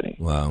 Nobody.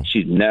 Wow.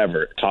 She'd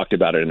never talked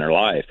about it in her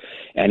life.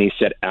 And he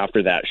said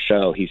after that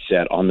show, he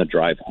said on the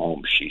drive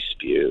home, she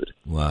spewed.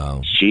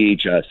 Wow. She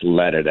just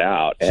let it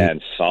out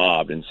and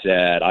sobbed and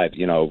said,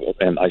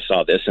 and I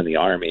saw this in the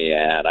Army,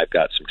 and I've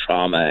got some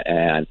trauma,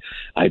 and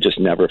I just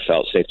never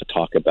felt safe to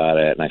talk about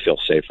it. And I feel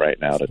safe right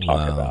now to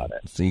talk about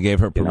it. So you gave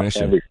her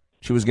permission.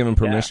 She was given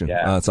permission.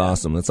 Yeah. That's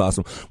awesome. That's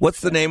awesome.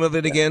 What's the name of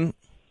it again?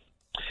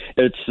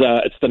 It's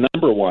the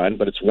number one,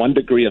 but it's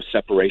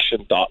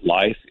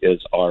 1degreeofseparation.life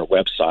is our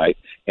website.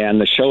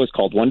 And the show is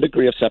called 1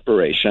 Degree of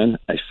Separation,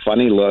 a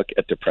funny look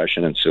at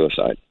depression and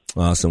suicide.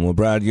 Awesome. Well,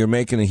 Brad, you're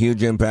making a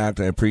huge impact.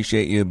 I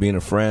appreciate you being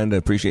a friend. I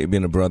appreciate you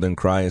being a brother in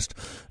Christ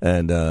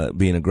and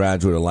being a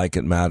graduate of Like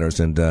It Matters.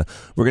 And we're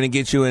going to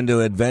get you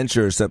into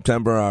Adventure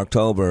September,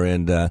 October,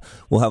 and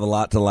we'll have a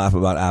lot to laugh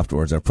about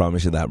afterwards. I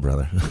promise you that,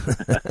 brother.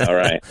 All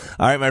right.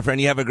 All right, my friend.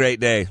 You have a great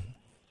day.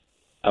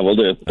 I will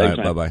do. Thanks,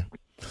 all right, bye-bye.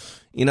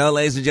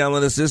 Ladies and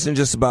gentlemen, this isn't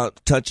just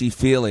about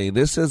touchy-feely.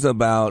 This is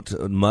about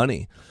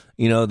money.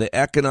 The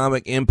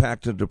economic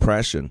impact of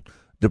depression.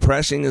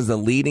 Depression is the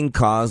leading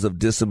cause of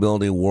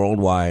disability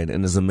worldwide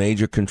and is a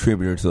major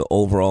contributor to the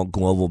overall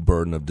global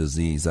burden of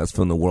disease. That's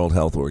from the World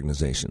Health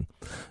Organization.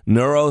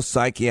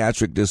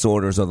 Neuropsychiatric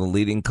disorders are the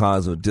leading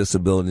cause of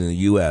disability in the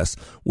U.S.,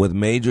 with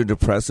major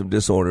depressive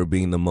disorder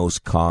being the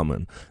most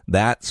common.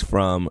 That's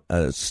from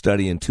a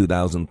study in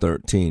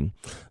 2013.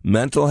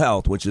 Mental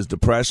health, which is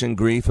depression,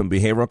 grief, and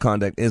behavioral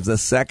conduct, is the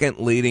second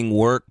leading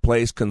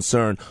workplace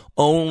concern,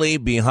 only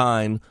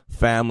behind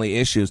family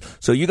issues.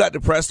 So you got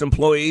depressed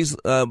employees,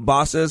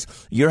 bosses,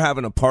 you're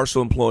having a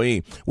partial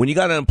employee. When you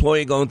got an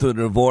employee going through a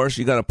divorce,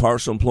 you got a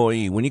partial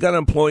employee. When you got an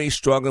employee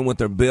struggling with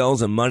their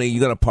bills and money, you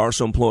got a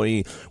partial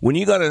employee. When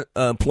you got an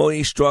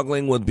employee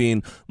struggling with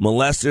being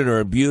molested or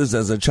abused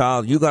as a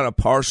child, you got a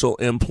partial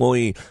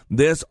employee.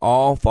 This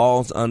all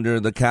falls under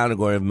the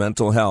category of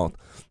mental health.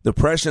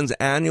 Depression's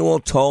annual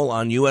toll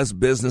on U.S.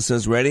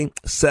 businesses, ready?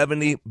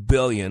 $70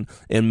 billion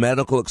in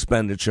medical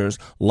expenditures,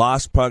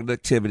 lost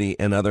productivity,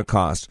 and other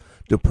costs.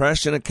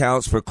 Depression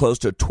accounts for close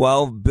to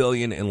 12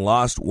 billion in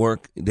lost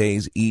work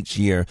days each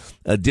year.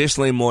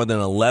 Additionally, more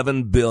than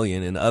 11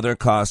 billion in other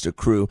costs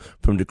accrue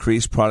from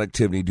decreased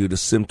productivity due to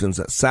symptoms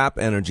that sap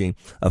energy,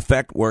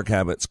 affect work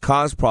habits,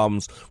 cause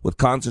problems with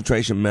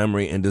concentration,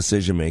 memory, and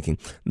decision making.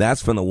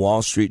 That's from the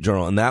Wall Street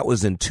Journal, and that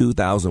was in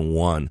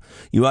 2001.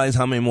 You realize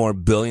how many more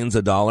billions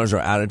of dollars are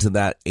added to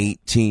that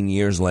 18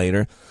 years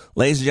later?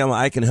 Ladies and gentlemen,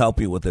 I can help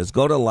you with this.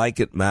 Go to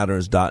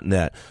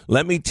likeitmatters.net.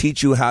 Let me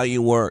teach you how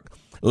you work.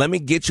 Let me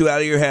get you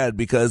out of your head,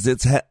 because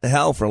it's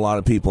hell for a lot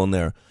of people in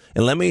there.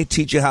 And let me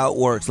teach you how it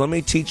works. Let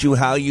me teach you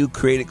how you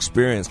create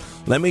experience.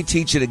 Let me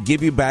teach you to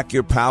give you back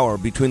your power.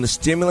 Between the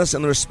stimulus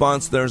and the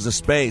response, there's a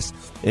space.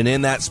 And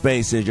in that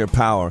space is your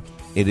power.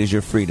 It is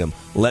your freedom.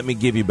 Let me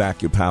give you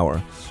back your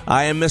power.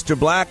 I am Mr.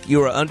 Black.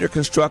 You are under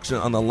construction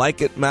on the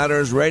Like It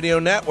Matters Radio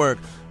Network,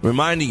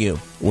 reminding you,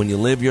 when you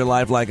live your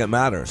life like it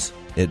matters,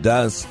 it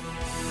does.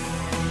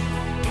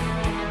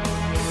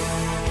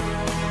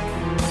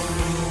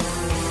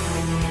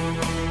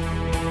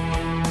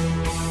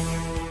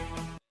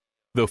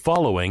 The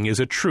following is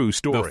a true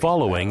story.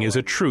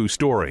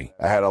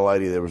 I had a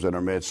lady that was in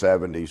her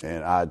mid-70s,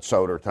 and I'd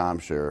sold her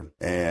timeshare,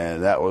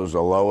 and that was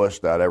the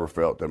lowest I'd ever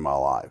felt in my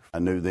life. I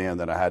knew then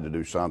that I had to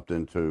do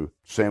something to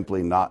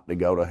simply not to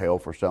go to hell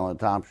for selling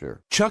timeshare.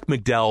 Chuck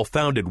McDowell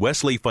founded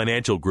Wesley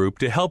Financial Group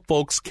to help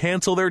folks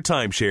cancel their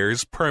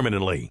timeshares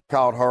permanently.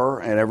 Called her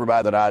and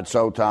everybody that I'd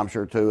sold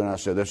timeshare to, and I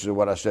said, this is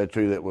what I said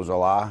to you that was a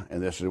lie,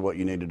 and this is what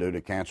you need to do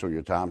to cancel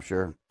your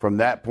timeshare. From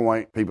that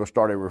point, people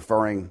started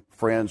referring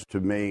friends to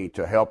me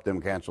to help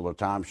them cancel their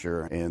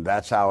timeshare, and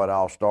that's how it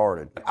all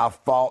started. I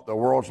fought the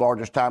world's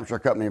largest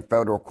timeshare company in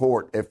federal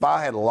court. If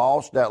I had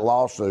lost that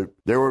lawsuit,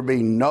 there would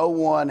be no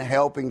one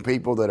helping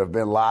people that have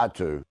been lied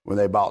to when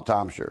they bought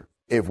timeshare.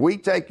 If we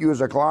take you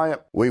as a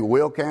client, we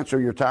will cancel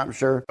your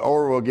timeshare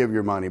or we'll give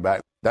your money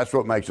back. That's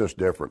what makes us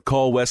different.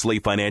 Call Wesley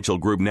Financial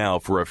Group now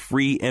for a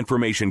free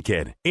information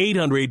kit.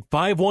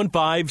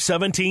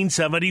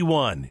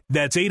 800-515-1771.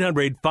 That's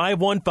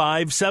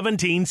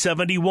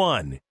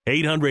 800-515-1771.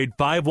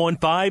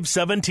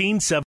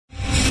 800-515-1771.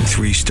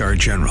 3-star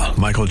General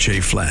Michael J.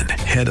 Flynn,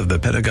 head of the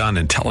Pentagon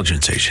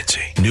Intelligence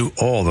Agency, knew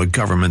all the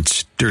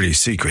government's dirty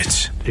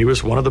secrets. He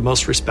was one of the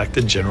most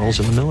respected generals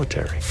in the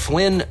military.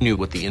 Flynn knew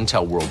what the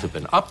intel world had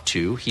been up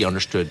to. He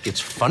understood its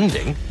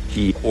funding.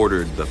 He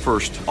ordered the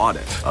first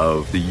audit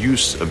of the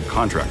use of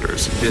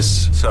contractors.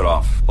 This set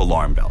off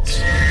alarm bells.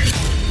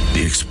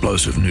 The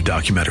explosive new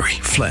documentary,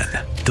 Flynn,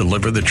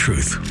 Deliver the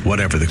Truth,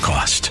 Whatever the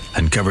Cost,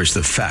 uncovers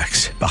the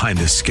facts behind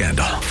this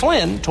scandal.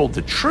 Flynn told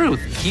the truth.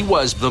 He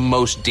was the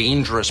most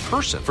dangerous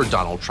person for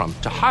Donald Trump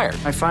to hire.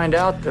 I find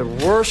out the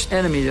worst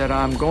enemy that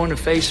I'm going to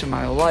face in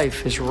my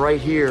life is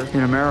right here in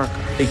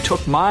America. They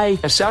took my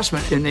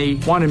assessment and they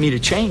wanted me to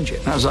change it.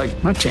 And I was like,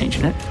 I'm not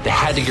changing it. They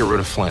had to get rid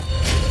of Flynn.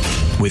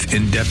 With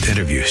in-depth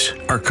interviews,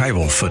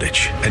 archival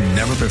footage, and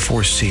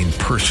never-before-seen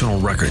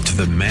personal records of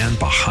the man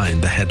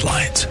behind the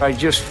headlines. I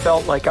just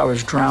felt like I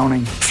was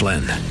drowning.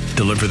 Flynn,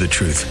 Deliver the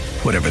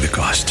Truth, Whatever the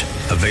Cost.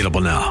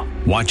 Available now.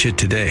 Watch it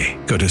today.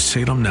 Go to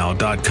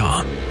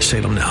salemnow.com.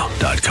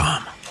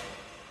 salemnow.com.